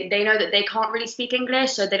know, they know that they can't really speak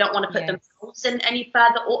English, so they don't want to put themselves in any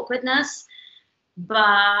further awkwardness.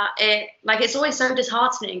 But it's always so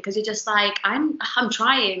disheartening, because you're just like, I'm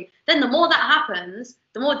trying. Then the more that happens,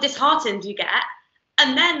 the more disheartened you get.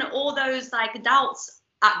 And then all those like doubts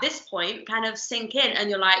at this point kind of sink in, and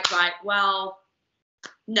you're like, right, well,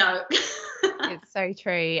 no. It's so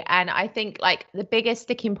true. And I think like the biggest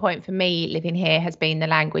sticking point for me living here has been the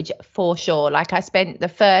language, for sure. Like I spent the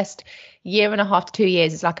first 1.5 to 2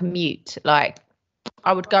 years as like a mute. Like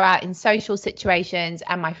I would go out in social situations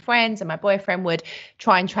and my friends and my boyfriend would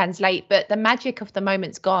try and translate, but the magic of the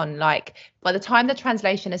moment's gone. Like by the time the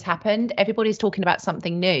translation has happened, everybody's talking about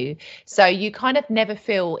something new. So you kind of never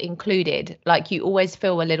feel included. Like you always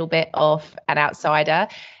feel a little bit of an outsider.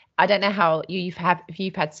 I don't know how if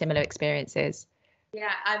you've had similar experiences.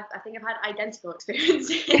 Yeah, I think I've had identical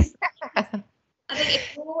experiences. I think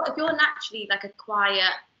if you're naturally like a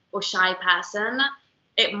quiet or shy person,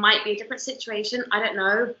 it might be a different situation. I don't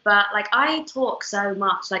know, but like I talk so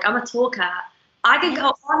much. Like I'm a talker. I can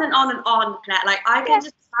go on and on and on, Claire. Like I can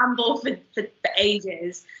just ramble for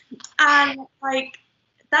ages, and like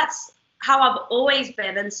that's how I've always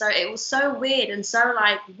been. And so it was so weird and so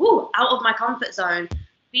like out of my comfort zone.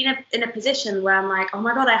 Being in a position where I'm like, oh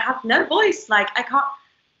my God, I have no voice. Like I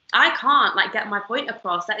can't like get my point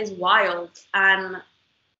across. That is wild. And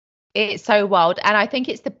it's so wild. And I think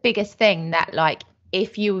it's the biggest thing that like,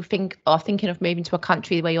 if you are thinking of moving to a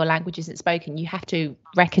country where your language isn't spoken, you have to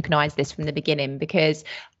recognize this from the beginning, because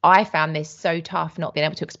I found this so tough not being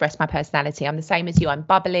able to express my personality. I'm the same as you. I'm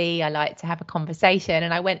bubbly. I like to have a conversation.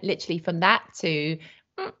 And I went literally from that to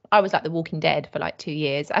I was like the Walking Dead for like 2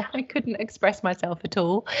 years. I couldn't express myself at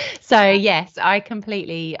all. So yes, I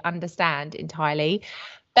completely understand entirely.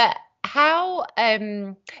 But how I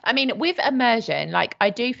mean, with immersion, like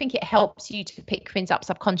I do think it helps you to pick things up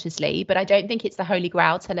subconsciously, but I don't think it's the holy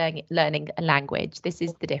grail to learning a language. This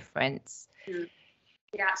is the difference.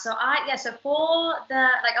 Yeah, so for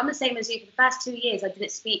I'm the same as you. For the first 2 years I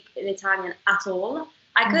didn't speak in Italian at all.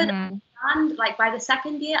 I could understand, like by the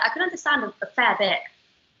second year I could understand a fair bit.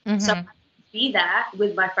 So I'd be there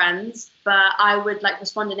with my friends, but I would like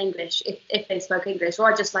respond in English if they spoke English,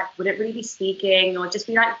 or I just like wouldn't really be speaking, or just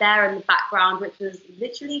be like there in the background, which was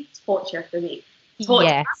literally torture for me. Torture.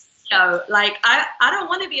 Yes. So like I don't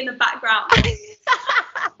want to be in the background.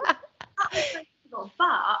 But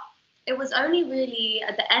But it was only really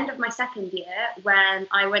at the end of my second year when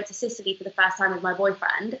I went to Sicily for the first time with my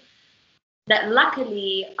boyfriend that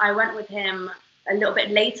luckily I went with him a little bit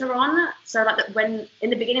later on. So like when in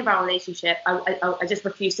the beginning of our relationship, I just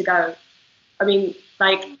refused to go. I mean,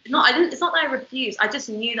 like, it's not that I refused. I just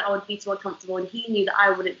knew that I would be too uncomfortable, and he knew that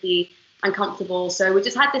I wouldn't be uncomfortable. So we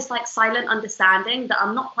just had this like silent understanding that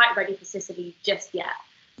I'm not quite ready for Sicily just yet.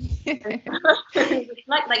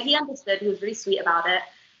 like he understood. He was really sweet about it.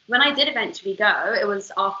 When I did eventually go, it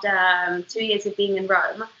was after 2 years of being in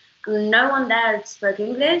Rome. No one there spoke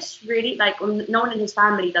English, really. Like, no one in his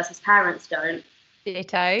family does. His parents don't.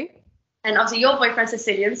 Ditto. And obviously, your boyfriend's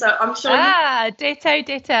Sicilian, so I'm sure. Ditto.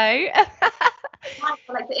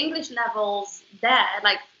 Like the English levels there,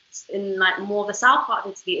 like in like more the south part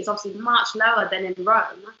of Italy, is obviously much lower than in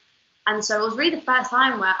Rome. And so it was really the first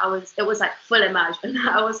time where it was like full immersion.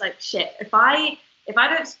 I was like, shit, if I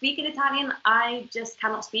don't speak in Italian, I just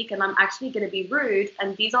cannot speak, and I'm actually going to be rude.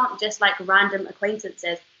 And these aren't just like random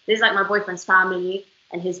acquaintances. This is like my boyfriend's family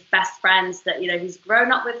and his best friends that, he's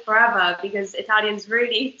grown up with forever, because Italians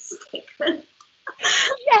really stick.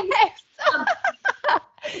 Yes.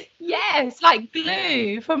 Yes, like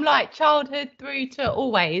glue from like childhood through to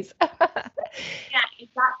always. Yeah,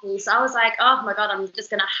 exactly. So I was like, oh my God, I'm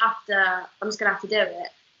just gonna have to do it.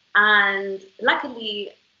 And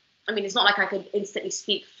luckily, I mean, it's not like I could instantly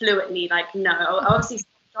speak fluently. Like, no, I obviously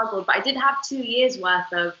struggled, but I did have 2 years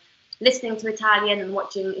worth of listening to Italian and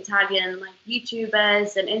watching Italian like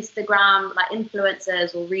YouTubers and Instagram like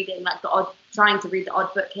influencers, or reading like trying to read the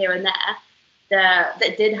odd book here and there. That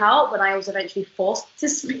did help when I was eventually forced to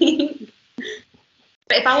speak.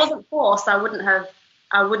 But if I wasn't forced, I wouldn't have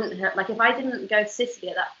like, if I didn't go to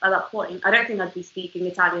Sicily at that point, I don't think I'd be speaking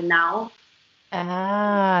Italian now.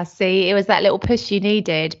 See, it was that little push you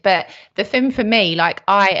needed. But the thing for me, like,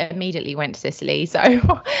 I immediately went to Sicily. So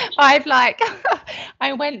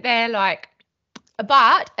I went there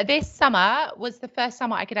but this summer was the first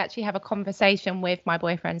summer I could actually have a conversation with my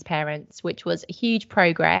boyfriend's parents, which was a huge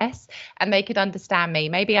progress, and they could understand me.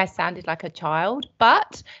 Maybe I sounded like a child,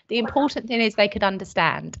 but the important thing is they could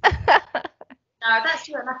understand. No, that's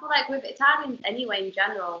true. And I feel like with Italians anyway, in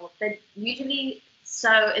general, they're usually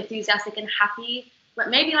so enthusiastic and happy.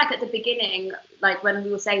 But maybe like at the beginning, like when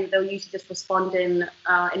we were saying that they'll usually just respond in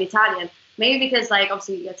Italian, maybe because like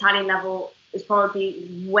obviously the Italian level is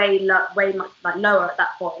probably way much like lower at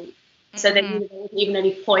that point. So there wasn't even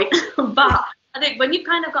any point. But I think when you've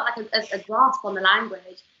kind of got like a grasp on the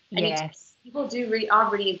language, and Yes. people are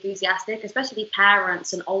really enthusiastic, especially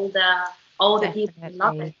parents and older Definitely. people who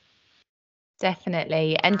love it.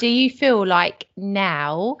 Definitely. And do you feel like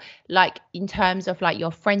now, like in terms of like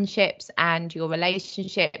your friendships and your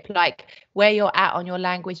relationship, like where you're at on your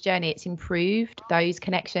language journey, it's improved those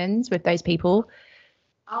connections with those people?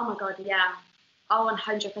 Oh my God, yeah. Oh,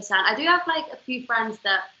 100%. I do have like a few friends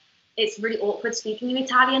that it's really awkward speaking in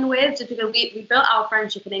Italian with, just because we built our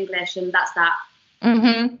friendship in English, and that's that.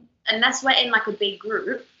 Mm-hmm. Unless we're in like a big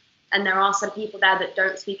group and there are some people there that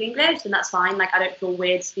don't speak English, then that's fine. Like, I don't feel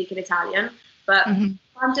weird speaking Italian. But I'm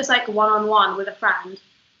just like one-on-one with a friend,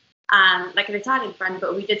 and like an Italian friend,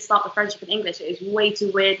 but we did start the friendship in English. It is way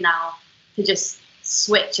too weird now to just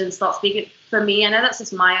switch and start speaking. For me, I know that's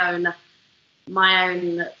just my own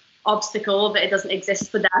obstacle, that it doesn't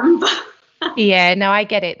exist for them. Yeah, no, I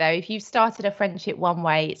get it though. If you've started a friendship one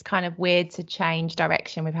way, it's kind of weird to change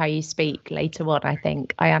direction with how you speak later on, I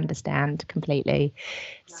think. I understand completely.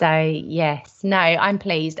 So yes, no, I'm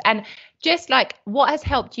pleased. And just like, what has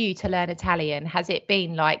helped you to learn Italian? Has it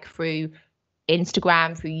been like through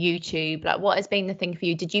Instagram, through YouTube? Like, what has been the thing for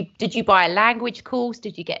you? Did you buy a language course?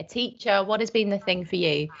 Did you get a teacher? What has been the thing for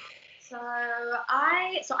you? So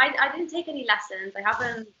I didn't take any lessons. I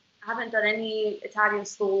haven't done any Italian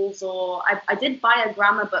schools, or I did buy a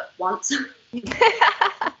grammar book once.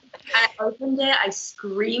 I opened it, I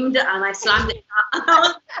screamed, and I slammed it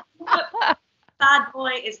down. Bad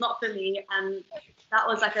boy is not for me, and that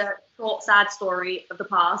was like a short, sad story of the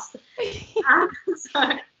past.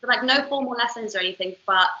 So like no formal lessons or anything,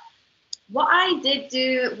 but what I did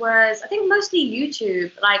do was, I think, mostly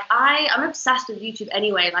YouTube. Like I'm obsessed with YouTube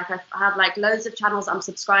anyway. Like I have like loads of channels I'm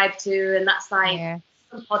subscribed to, and that's like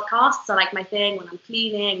some podcasts are like my thing when I'm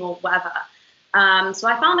cleaning or whatever. So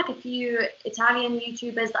I found like a few Italian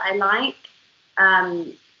YouTubers that I like,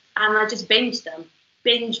 and I just binge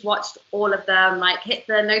watched all of them, like hit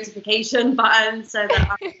the notification button so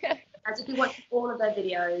that I just watched all of their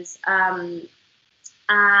videos.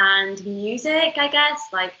 And music, I guess,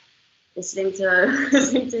 like listening to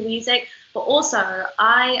listening to music. But also,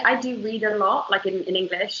 I do read a lot, like in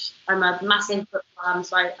English. I'm a massive bookworm,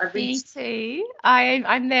 so I read. Me too.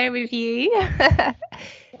 I'm there with you.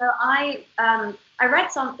 So I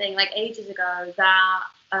read something like ages ago that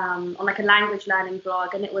on like a language learning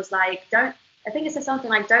blog, and it was like, I think it said something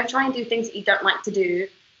like, don't try and do things that you don't like to do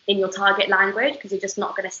in your target language, because you're just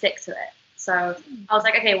not going to stick to it. So I was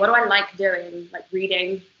like, okay, what do I like doing? Like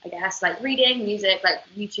reading, I guess, like reading, music, like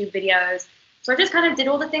YouTube videos. So I just kind of did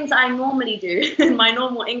all the things that I normally do in my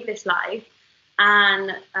normal English life,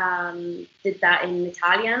 and did that in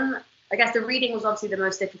Italian. I guess the reading was obviously the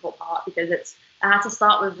most difficult part, because I had to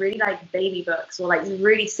start with really like baby books, or like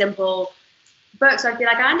really simple books. So I'd be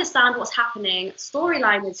like, I understand what's happening.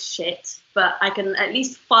 Storyline is shit, but I can at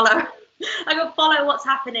least follow. I can follow what's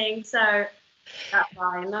happening, so that's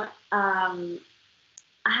fine.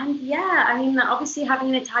 And yeah, I mean, obviously having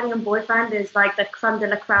an Italian boyfriend is like the creme de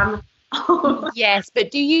la creme. Yes,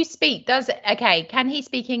 but can he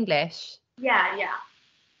speak English? Yeah.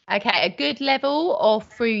 Okay, a good level or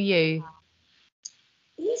through you?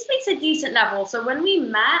 He speaks a decent level. So when we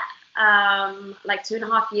met, like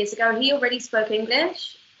 2.5 years ago, he already spoke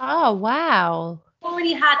English. Oh, wow.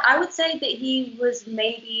 I would say that he was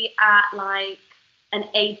maybe at like an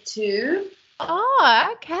A2.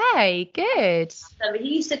 Oh, okay, good. So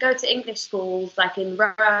he used to go to English schools like in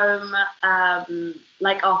Rome,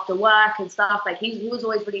 like after work and stuff. Like he was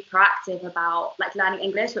always really proactive about like learning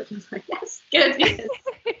English, which was like, yes, good.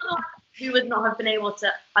 Because we would not have been able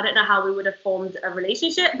to, I don't know how we would have formed a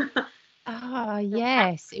relationship. Oh,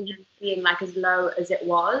 yes. Being like as low as it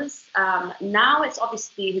was. Now it's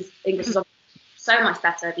obviously, his English is so much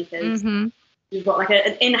better, because we've got like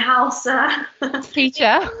an in-house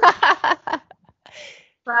teacher.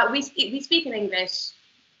 But we speak in English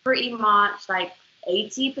pretty much like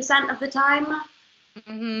 80% of the time.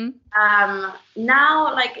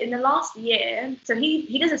 Now, like in the last year, so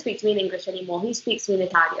he doesn't speak to me in English anymore. He speaks to me in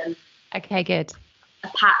Italian. Okay, good. A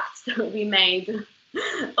pact that we made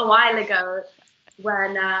a while ago,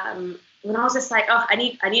 when I was just like, oh, I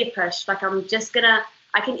need a push. Like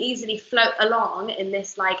I can easily float along in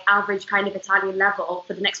this like average kind of Italian level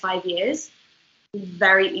for the next 5 years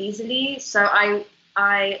very easily. So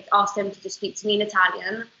I asked him to just speak to me in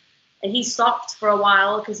Italian, and he stopped for a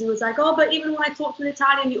while, because he was like, oh, but even when I talk to an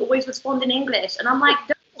Italian, you always respond in English. And I'm like,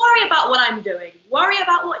 don't worry about what I'm doing. Worry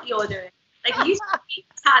about what you're doing. Like, you speak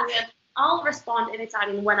Italian, I'll respond in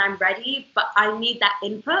Italian when I'm ready, but I need that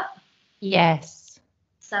input. Yes.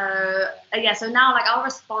 So so now like I'll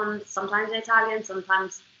respond sometimes in Italian,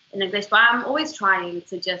 sometimes in English, but I'm always trying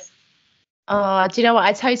to just. Oh, do you know what?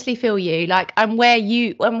 I totally feel you. Like I'm where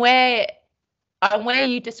you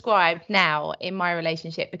described now in my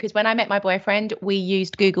relationship, because when I met my boyfriend, we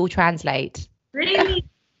used Google Translate. Really?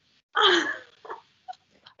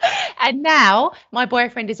 And now my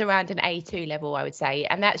boyfriend is around an A2 level, I would say.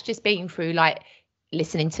 And that's just been through like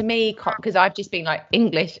listening to me, because I've just been like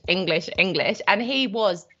English. And he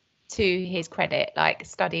was, to his credit, like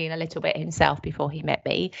studying a little bit himself before he met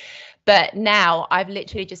me. But now I've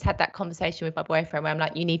literally just had that conversation with my boyfriend where I'm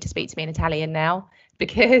like, you need to speak to me in Italian now,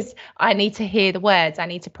 because I need to hear the words, I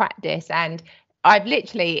need to practice. And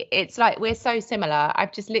it's like we're so similar.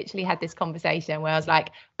 I've just literally had this conversation where I was like,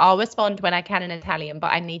 I'll respond when I can in Italian,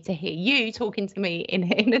 but I need to hear you talking to me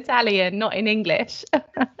in Italian, not in English. I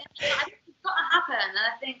think it's got to happen. And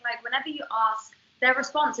I think like whenever you ask, their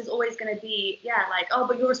response is always going to be, like, oh,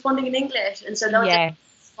 but you're responding in English. And so they'll just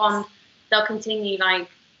respond, they'll continue like.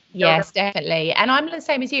 Yes, definitely. And I'm the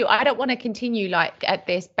same as you. I don't want to continue like at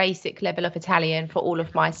this basic level of Italian for all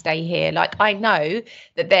of my stay here. Like I know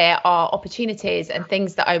that there are opportunities and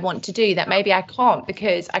things that I want to do that maybe I can't,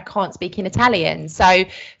 because I can't speak in Italian. So,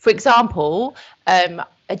 for example,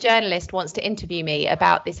 a journalist wants to interview me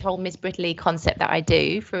about this whole Miss Britaly concept that I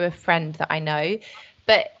do through a friend that I know.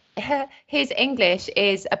 But his English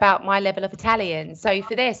is about my level of Italian. So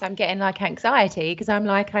for this, I'm getting like anxiety, because I'm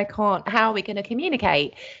like, I can't, how are we going to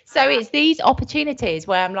communicate? So it's these opportunities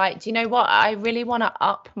where I'm like, do you know what? I really want to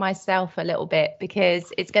up myself a little bit,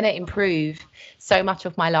 because it's going to improve so much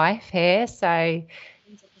of my life here. So 100%.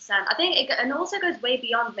 I think it also goes way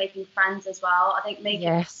beyond making friends as well. I think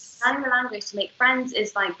learning the language to make friends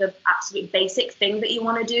is like the absolute basic thing that you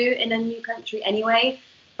want to do in a new country anyway.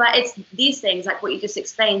 But it's these things, like what you just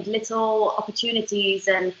explained, little opportunities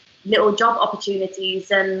and little job opportunities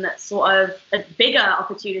and sort of bigger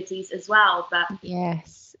opportunities as well. But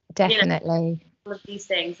yes, definitely. All of these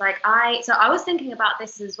things. Like I was thinking about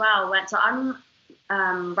this as well. So I'm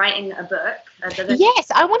writing a book. Yes,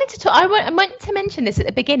 I wanted to talk. I meant to mention this at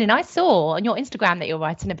the beginning. I saw on your Instagram that you're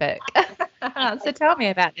writing a book. So tell me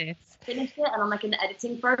about this. finished it and I'm like in the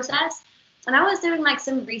editing process. And I was doing like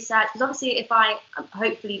some research because obviously if I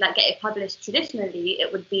hopefully like get it published traditionally,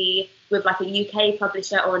 it would be with like a UK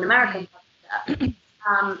publisher or an American publisher.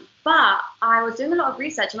 But I was doing a lot of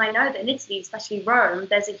research and I know that in Italy, especially Rome,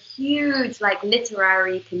 there's a huge like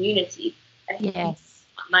literary community. Yes.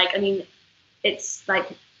 Like, I mean, it's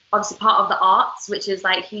like obviously part of the arts, which is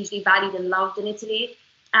like hugely valued and loved in Italy.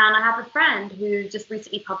 And I have a friend who just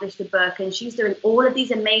recently published a book and she's doing all of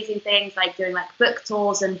these amazing things, like doing like book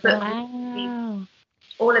tours and book readings,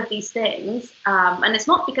 all of these things. And it's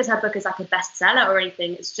not because her book is like a bestseller or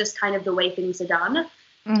anything. It's just kind of the way things are done.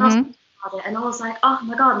 And I was like, oh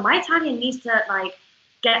my God, my Italian needs to like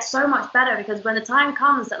get so much better because when the time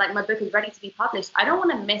comes that like my book is ready to be published, I don't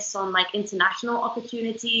want to miss on like international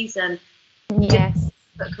opportunities and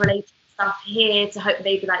book related stuff here to hope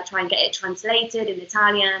maybe like try and get it translated in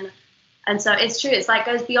Italian. And so it's true, it's like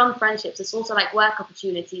goes beyond friendships. It's also like work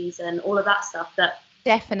opportunities and all of that stuff that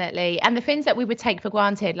definitely. And the things that we would take for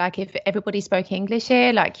granted, like if everybody spoke English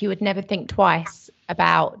here, like you would never think twice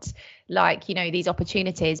about like, you know, these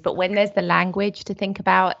opportunities. But when there's the language to think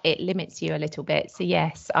about, it limits you a little bit. So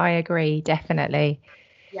yes, I agree. Definitely.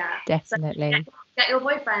 Yeah. Definitely. So get your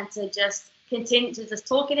boyfriend to just continue to just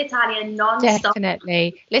talk in Italian non-stop.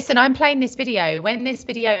 Definitely. Listen, I'm playing this video. When this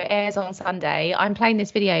video airs on Sunday, I'm playing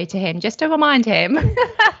this video to him just to remind him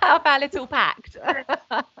of our little pact.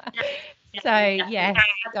 So yeah,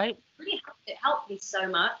 it helped me so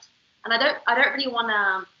much. And I don't really want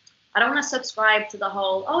to. I don't want to subscribe to the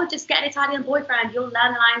whole, oh, just get an Italian boyfriend, you'll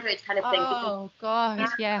learn the language kind of thing. Oh, gosh,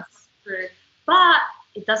 yes. True. But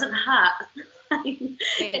it doesn't hurt.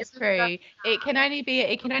 It's true. It can only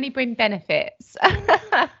bring benefits. I'm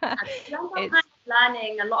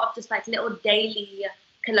learning a lot of just like little daily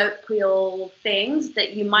colloquial things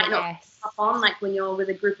that you might not pick up on, like when you're with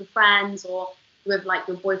a group of friends or with like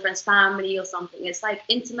your boyfriend's family or something. It's like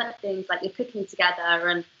intimate things, like you're cooking together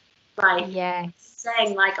and like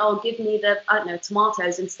saying like, oh, give me the, I don't know,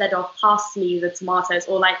 tomatoes instead of pass me the tomatoes,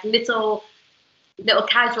 or like little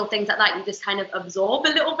casual things like that. You just kind of absorb a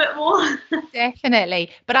little bit more.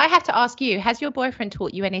 Definitely. But I have to ask you, has your boyfriend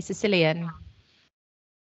taught you any Sicilian?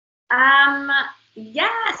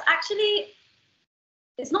 Yes, actually,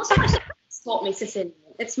 it's not so much that he's taught me Sicilian.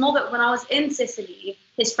 It's more that when I was in Sicily,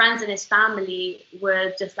 his friends and his family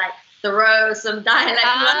would just like throw some dialect.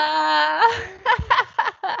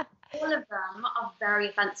 All of them are very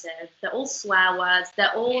offensive. They're all swear words.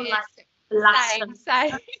 They're all like blasphemous.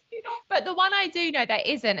 Same. But the one I do know that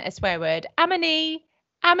isn't a swear word, amani,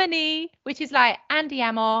 which is like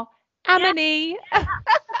andiamo, amani. Yeah.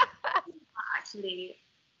 Actually.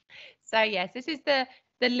 So yes, this is the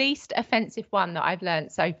least offensive one that I've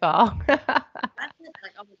learned so far. That's it.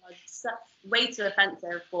 Like, oh my God, way too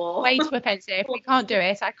offensive for. Way too offensive. We can't do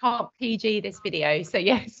it. I can't PG this video. So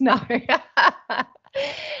yes, no.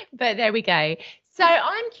 But there we go. So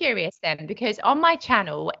I'm curious then, because on my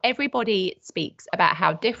channel, everybody speaks about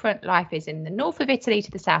how different life is in the north of Italy to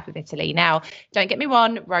the south of Italy. Now, don't get me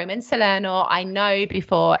wrong, Rome and Salerno, I know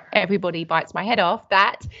before everybody bites my head off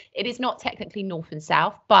that it is not technically north and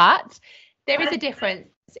south, but there is a difference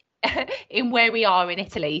in where we are in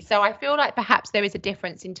Italy. So I feel like perhaps there is a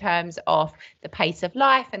difference in terms of the pace of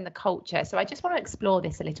life and the culture. So I just want to explore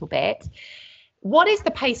this a little bit. What is the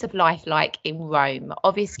pace of life like in Rome?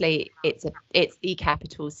 Obviously, it's the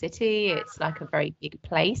capital city. It's like a very big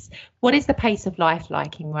place. What is the pace of life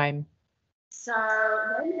like in Rome? So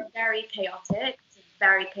Rome is very chaotic. It's a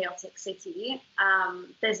very chaotic city.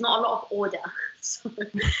 There's not a lot of order. So,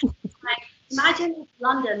 like, imagine if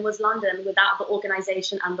London was London without the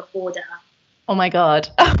organization and the order. Oh my God,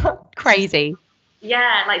 crazy.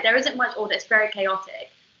 Yeah, like there isn't much order. It's very chaotic.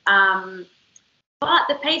 But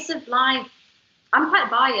the pace of life, I'm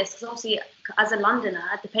quite biased because obviously as a Londoner,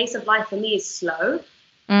 the pace of life for me is slow.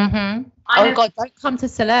 Mm-hmm. Oh God, don't come to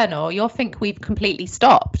Salerno. You'll think we've completely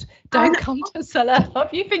stopped. Don't come to Salerno.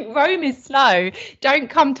 If you think Rome is slow, don't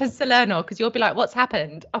come to Salerno because you'll be like, what's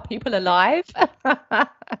happened? Are people alive? The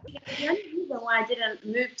only reason why I didn't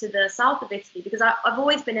move to the south of Italy, because I've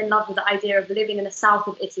always been in love with the idea of living in the south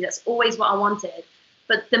of Italy. That's always what I wanted.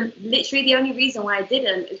 But literally the only reason why I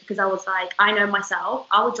didn't is because I was like, I know myself.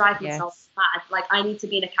 I will drive myself mad. Like, I need to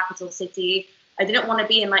be in a capital city. I didn't want to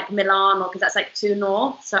be in like Milan, or because that's like too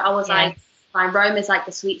north. So I was like, fine, Rome is like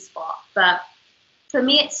the sweet spot. But for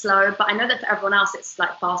me, it's slow. But I know that for everyone else, it's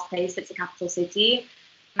like fast paced. It's a capital city.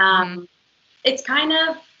 It's kind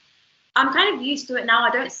of, I'm kind of used to it now. I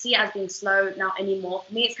don't see it as being slow now anymore.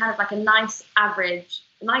 For me, it's kind of like a nice average,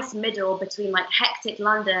 a nice middle between like hectic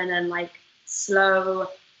London and like slow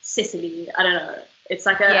Sicily. I don't know. It's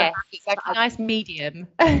like it's like a nice medium.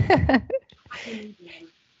 medium.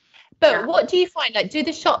 But what do you find? Like, do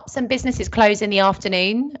the shops and businesses close in the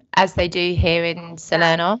afternoon as they do here in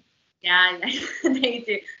Salerno? Yeah, they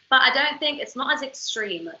do. But I don't think it's not as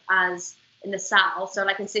extreme as in the south. So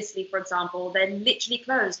like in Sicily, for example, they're literally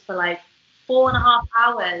closed for like 4.5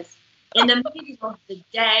 hours in the middle of the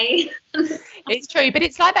day. It's true, but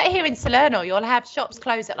it's like that here in Salerno. You'll have shops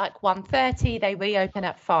close at like 1:30. They reopen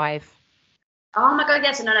at 5. Oh my God,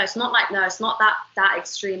 yes. No, it's not that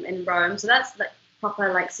extreme in Rome. So that's like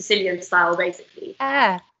proper like Sicilian style, basically.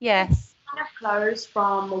 Yes. Kind of closed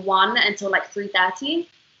from 1 until like 3:30.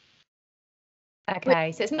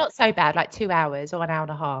 Okay, so it's not so bad, like 2 hours or an hour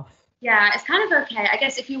and a half. Yeah, it's kind of okay. I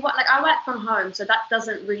guess if you work, like I work from home, so that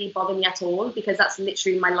doesn't really bother me at all because that's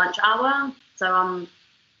literally my lunch hour. So I'm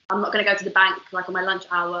not going to go to the bank like on my lunch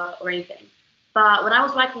hour or anything. But when I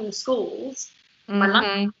was working in schools, my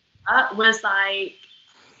lunch hour was like,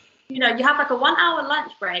 you have like a 1 hour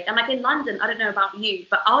lunch break. And like in London, I don't know about you,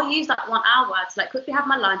 but I'll use that 1 hour to like quickly have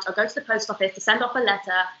my lunch. I'll go to the post office to send off a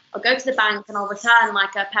letter. I'll go to the bank and I'll return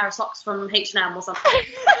like a pair of socks from H&M or something.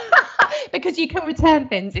 Because you can return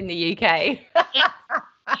things in the UK. Yeah,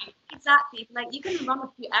 exactly. Like you can run a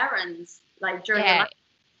few errands like during the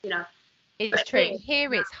lunch, It's true.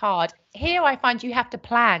 Here it's hard. Here I find you have to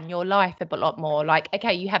plan your life a lot more. Like,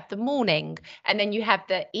 okay, you have the morning and then you have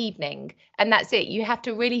the evening and that's it. You have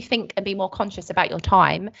to really think and be more conscious about your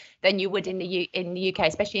time than you would in the UK,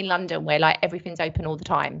 especially in London where like everything's open all the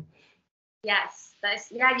time. Yes.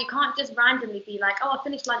 You can't just randomly be like, oh, I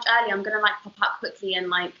finished lunch early. I'm going to like pop up quickly and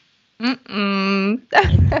like, I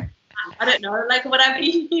don't know, like whatever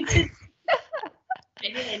you need to do. No,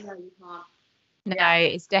 you can't. No,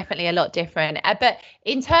 it's definitely a lot different. But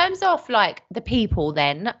in terms of like the people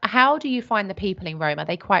then, how do you find the people in Rome? Are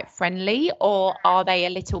they quite friendly or are they a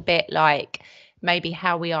little bit like maybe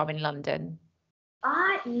how we are in London?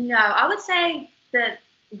 No, I would say that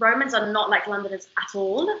Romans are not like Londoners at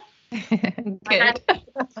all. Good. I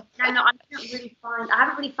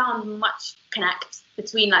haven't really found much connect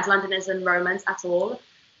between like Londoners and Romans at all.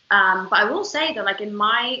 But I will say that like in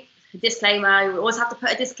my disclaimer, we always have to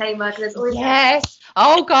put a disclaimer because there's always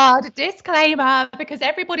oh God, disclaimer, because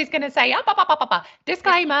everybody's going to say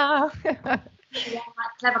disclaimer.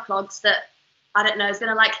 Clever clogs that I don't know is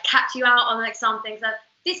going to like catch you out on like something. So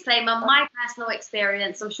disclaimer, my personal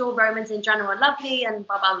experience. I'm sure Romans in general are lovely and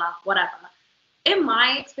blah blah blah, whatever. In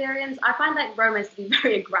my experience, I find like Romans to be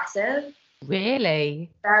very aggressive. Really?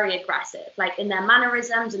 Very aggressive, like in their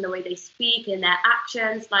mannerisms, in the way they speak, in their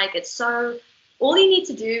actions. Like it's so. All you need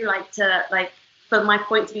to do, for my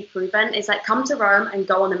point to be proven, is like come to Rome and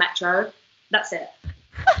go on the metro. That's it.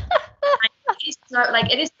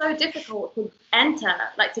 It is so difficult to enter,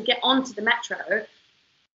 like to get onto the metro,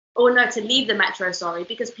 or no, to leave the metro. Sorry,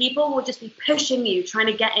 because people will just be pushing you, trying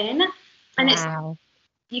to get in, and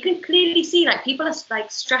you can clearly see like people are like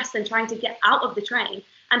stressed and trying to get out of the train,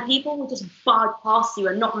 and people will just barge past you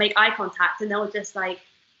and not make eye contact, and they'll just like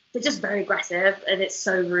they're just very aggressive, and it's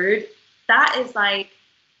so rude. That is like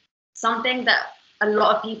something that a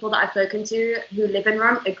lot of people that I've spoken to who live in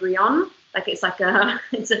Rome agree on. Like it's like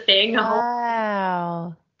it's a thing.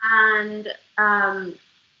 Wow. And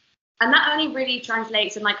that only really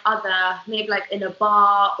translates in like other, maybe like in a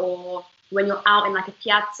bar or when you're out in like a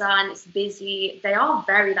piazza and it's busy. They are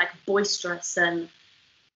very like boisterous, and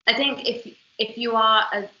I think if you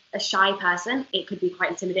are a shy person, it could be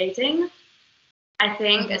quite intimidating. I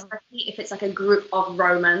think especially if it's like a group of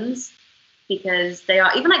Romans. Because they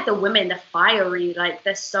are, even like the women, they're fiery, like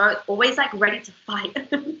they're so always like ready to fight.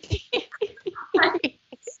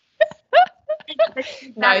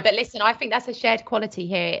 No, but listen, I think that's a shared quality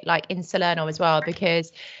here, like in Salerno as well,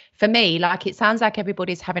 because for me, like it sounds like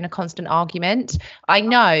everybody's having a constant argument. I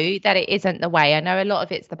know that it isn't the way. I know a lot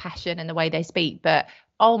of it's the passion and the way they speak, but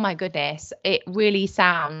oh my goodness, it really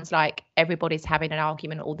sounds like everybody's having an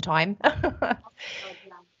argument all the time.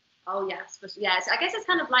 Oh yes, I guess it's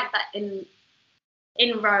kind of like that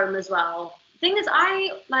in Rome as well. Thing is,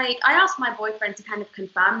 I asked my boyfriend to kind of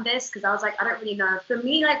confirm this because I was like, I don't really know. For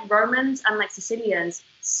me, like Romans and like Sicilians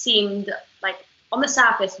seemed like on the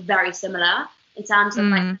surface very similar in terms of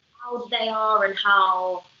like how they are and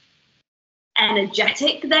how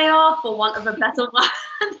energetic they are, for want of a better word.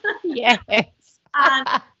 Yes. And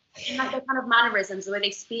like their kind of mannerisms, the way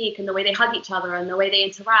they speak and the way they hug each other and the way they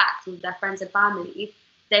interact with their friends and family.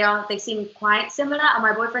 They seem quite similar, and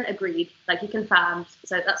my boyfriend agreed, like he confirmed.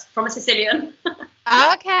 So that's from a Sicilian.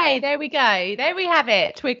 Okay, there we go. There we have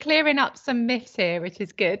it. We're clearing up some myths here, which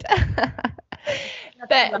is good.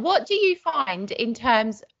 But what do you find in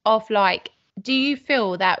terms of like do you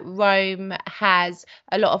feel that Rome has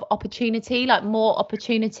a lot of opportunity, like more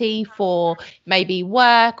opportunity for maybe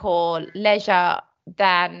work or leisure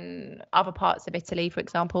than other parts of Italy, for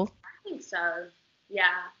example? I think so. Yeah.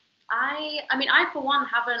 I mean, I for one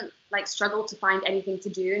haven't like struggled to find anything to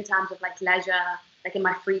do in terms of like leisure, like in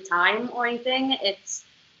my free time or anything. It's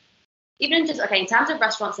even just okay in terms of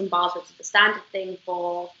restaurants and bars, which is the standard thing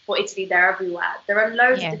for Italy. They're everywhere. There are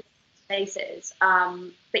loads of Yeah. different places.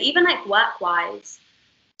 But even like work wise,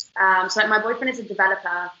 so like my boyfriend is a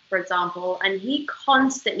developer, for example, and he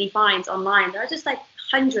constantly finds online there are just like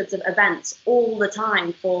hundreds of events all the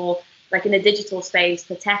time for like in the digital space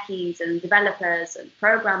for techies and developers and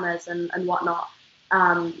programmers and whatnot.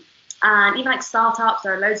 And even like startups,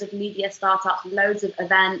 there are loads of media startups, loads of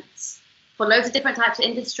events for loads of different types of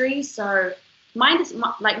industries. So mine is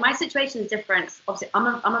like my situation is different. Obviously, I'm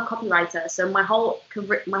a copywriter, so my whole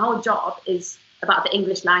career, my whole job is about the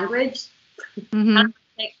English language. Mm-hmm.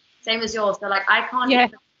 Same as yours. So like I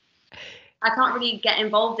can't really get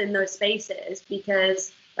involved in those spaces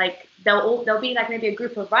because like there'll be like maybe a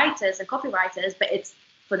group of writers and copywriters, but it's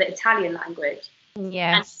for the Italian language.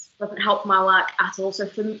 Yes. And it doesn't help my work at all. So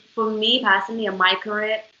for me personally in my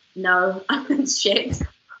career, no, I'm shit.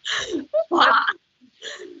 But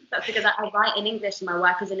that's because I write in English and my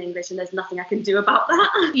work is in English and there's nothing I can do about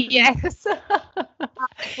that. Yes.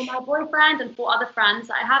 For my boyfriend and for other friends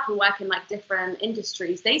that I have who work in like different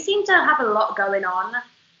industries, they seem to have a lot going on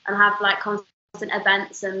and have like constant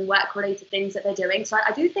events and work related things that they're doing. So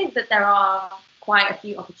I do think that there are quite a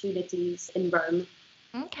few opportunities in Rome.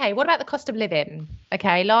 Okay, what about the cost of living?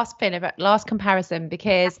 Okay, last comparison,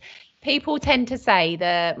 because people tend to say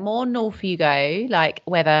the more north you go, like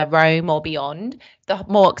whether Rome or beyond, the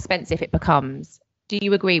more expensive it becomes. Do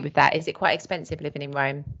you agree with that? Is it quite expensive living in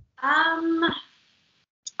Rome? Um,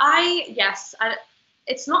 yes,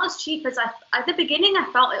 it's not as cheap as at the beginning.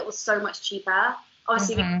 I felt it was so much cheaper.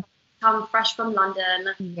 Obviously, we come fresh from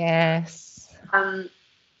London. Yes.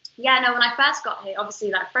 Yeah, no, when I first got here,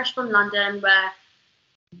 obviously, like fresh from London, where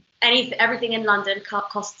everything in London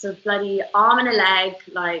costs a bloody arm and a leg.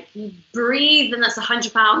 Like you breathe, and that's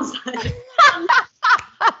 £100.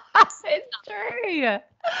 It's true.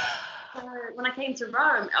 So when I came to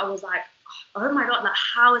Rome, I was like, oh my god, like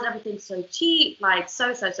how is everything so cheap? Like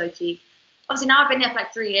so cheap. Obviously now I've been here for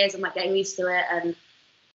like 3 years. I'm like getting used to it, and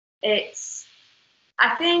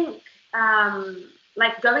I think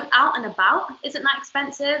like going out and about isn't that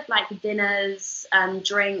expensive. Like dinners and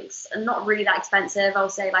drinks are not really that expensive. I'll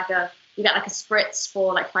say you get like a spritz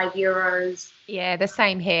for like €5. Yeah, the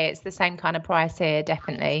same here. It's the same kind of price here,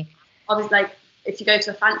 definitely. Obviously, like if you go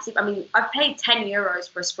to a fancy, I mean, I've paid €10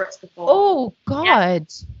 for a spritz before. Oh God.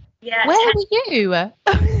 Yeah. Where were you? In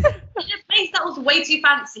a place that was way too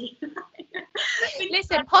fancy.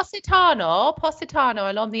 Listen, Positano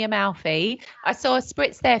along the Amalfi. I saw a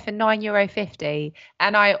spritz there for €9.50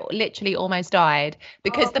 and I literally almost died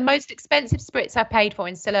because the most expensive spritz I paid for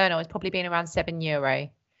in Salerno has probably been around €7.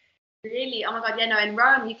 Really? Oh my god, yeah, no, in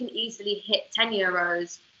Rome you can easily hit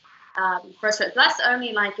 €10 for a spritz. That's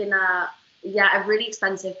only like in a really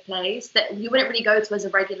expensive place that you wouldn't really go to as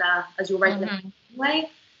your regular way.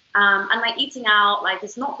 And like eating out, like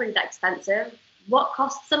it's not really that expensive. What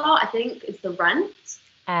costs a lot, I think, is the rent.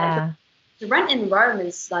 Like, the rent in Rome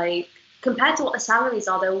is like compared to what the salaries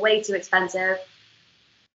are, they're way too expensive.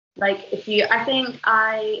 Like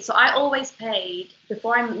I always paid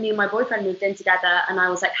before me and my boyfriend moved in together, and I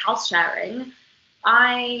was like house sharing.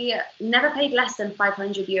 I never paid less than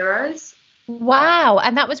 €500. Wow.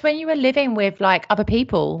 And that was when you were living with like other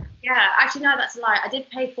people? Yeah, actually, no, that's a lie. I did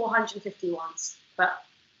pay 450 once, but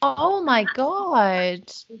Oh my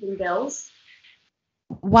God. including bills.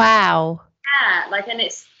 Wow. Yeah, like, and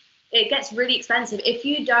it gets really expensive if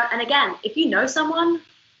you don't. And again, if you know someone,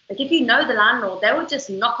 like if you know the landlord, they will just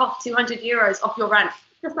knock off €200 off your rent,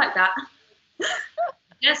 just like that,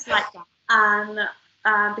 just like that. And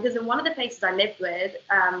because in one of the places I lived with,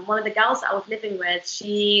 one of the girls that I was living with,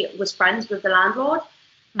 she was friends with the landlord,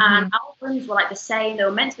 and our rooms were like the same. They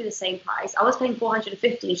were meant to be the same price. I was paying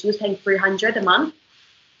 450, she was paying 300 a month.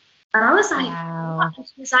 And I was like, wow. What?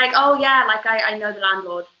 She was like, oh yeah, like I know the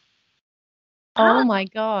landlord. Oh my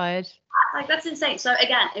God. Like that's insane. So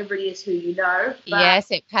again, it really is who you know. But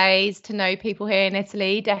Yes, it pays to know people here in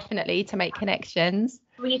Italy, definitely, to make connections.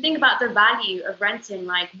 when you think about the value of renting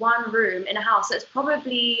like one room in a house, it's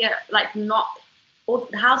probably like not all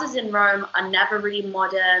the houses in Rome are never really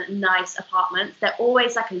modern, nice apartments. They're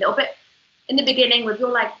always like a little bit in the beginning with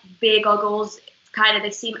your like beer goggles, kind of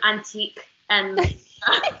they seem antique and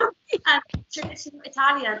and traditional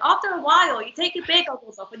Italian. After a while, you take your beer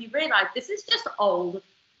goggles off and you realize this is just old.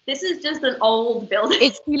 This is just an old building.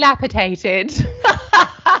 It's dilapidated.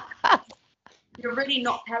 You're really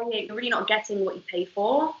not getting what you pay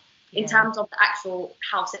for in terms of the actual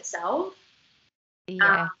house itself.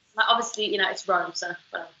 Yeah. Like obviously, it's Rome, so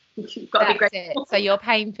you've got to be grateful. So you're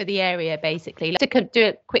paying for the area, basically. To do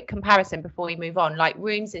a quick comparison before we move on, like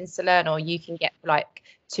rooms in Salerno, you can get like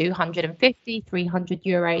 250, 300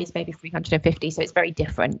 euros, maybe 350. So it's very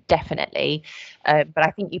different, definitely. But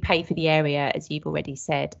I think you pay for the area, as you've already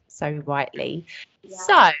said so rightly. Yeah.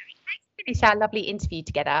 So let's finish our lovely interview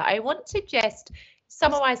together. I want to just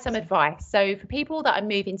summarize some advice. So for people that are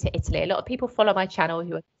moving to Italy, a lot of people follow my channel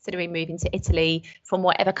who are considering moving to Italy from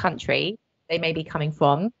whatever country they may be coming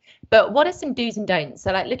from. But what are some do's and don'ts?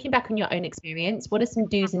 So like looking back on your own experience, what are some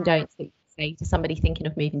do's and don'ts that you say to somebody thinking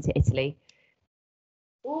of moving to Italy?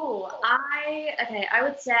 I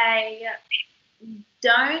would say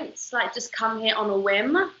don't like just come here on a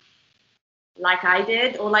whim like I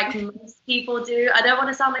did or like most people do. I don't want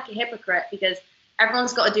to sound like a hypocrite because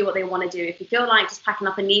everyone's got to do what they want to do. If you feel like just packing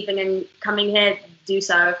up and leaving and coming here, do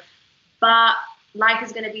so. But life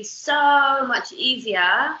is going to be so much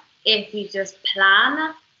easier if you just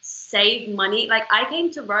plan, save money. Like I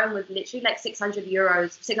came to Rome with literally like 600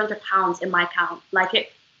 pounds in my account.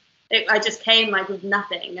 Like I just came like with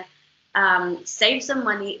nothing. Save some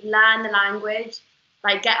money, learn the language.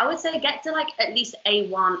 Like I would say get to like at least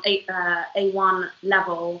A1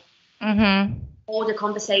 level. Mm-hmm. Hold a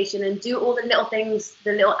conversation and do all the little things,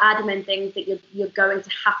 the little admin things that you're going to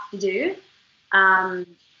have to do.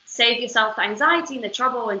 Save yourself the anxiety and the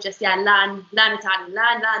trouble and just learn Italian,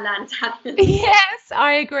 learn Italian. Yes,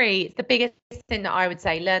 I agree. It's the biggest thing that I would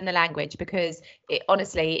say, learn the language, because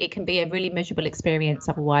honestly it can be a really miserable experience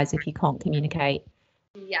otherwise if you can't communicate.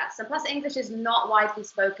 Yes, and plus English is not widely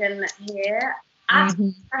spoken here.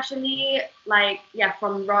 Especially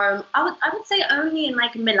from Rome. I would say only in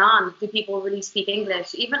like Milan do people really speak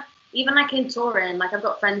English. Even like in Turin, like I've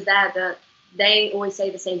got friends there that they always say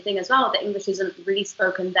the same thing as well, that English isn't really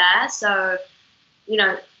spoken there. So,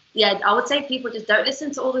 I would say people just don't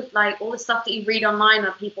listen to all the stuff that you read online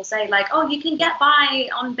where people say like, oh, you can get by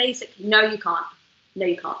on basic. No, you can't.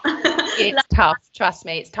 It's tough, trust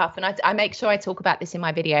me, it's tough. And I make sure I talk about this in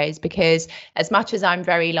my videos, because as much as I'm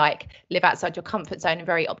very like live outside your comfort zone and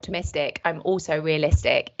very optimistic, I'm also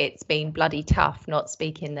realistic. It's been bloody tough not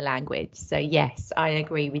speaking the language. So yes, I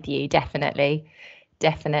agree with you, definitely.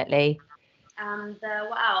 And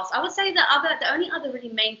what else? I would say the only other really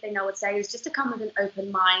main thing I would say is just to come with an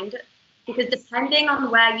open mind, because depending on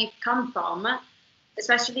where you've come from,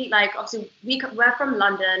 especially like obviously we're from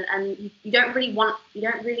London, and you don't really want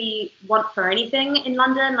for anything in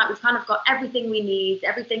London. Like we've kind of got everything we need.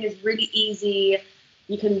 Everything is really easy.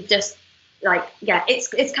 You can just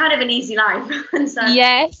it's kind of an easy life. And so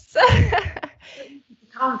yes, you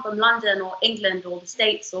come from London or England or the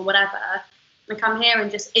States or whatever, and come here and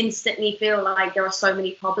just instantly feel like there are so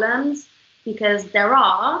many problems, because there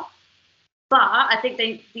are. But I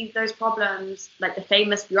think those problems, like the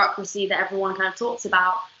famous bureaucracy that everyone kind of talks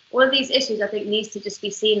about, all of these issues, I think needs to just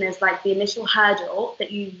be seen as like the initial hurdle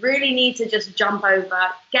that you really need to just jump over,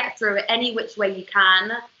 get through it any which way you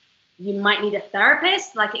can. You might need a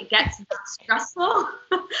therapist. Like it gets that stressful.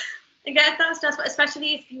 It gets that stressful,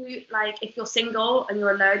 especially if you're single and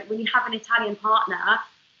you're alone. When you have an Italian partner,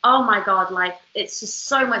 oh my God, like it's just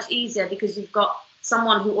so much easier because you've got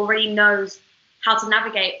someone who already knows how to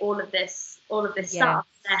navigate all of this stuff.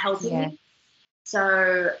 They're helping you.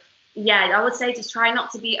 So I would say just try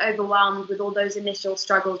not to be overwhelmed with all those initial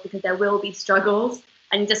struggles, because there will be struggles,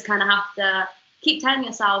 and you just kind of have to keep telling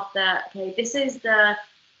yourself that, okay, this is the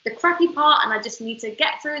crappy part, and I just need to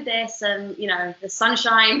get through this, and the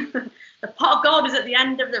sunshine, the pot of gold is at the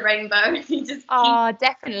end of the rainbow. You just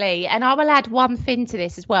definitely. And I will add one thing to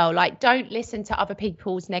this as well. Like, don't listen to other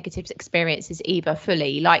people's negative experiences either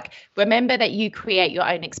fully. Like, remember that you create your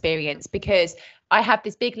own experience, because I have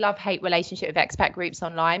this big love-hate relationship with expat groups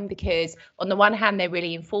online, because on the one hand, they're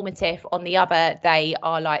really informative. On the other, they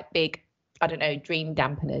are like big, I don't know, dream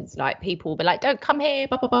dampeners. Like people will be like, don't come here,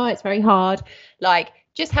 blah, blah, blah. It's very hard. Like,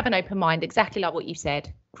 just have an open mind, exactly like what you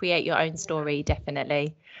said. Create your own story,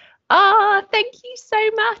 definitely. Thank you so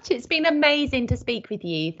much. It's been amazing to speak with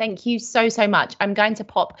you. Thank you so much. I'm going to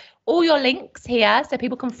pop all your links here so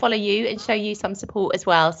people can follow you and show you some support as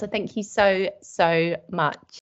well. So thank you so much.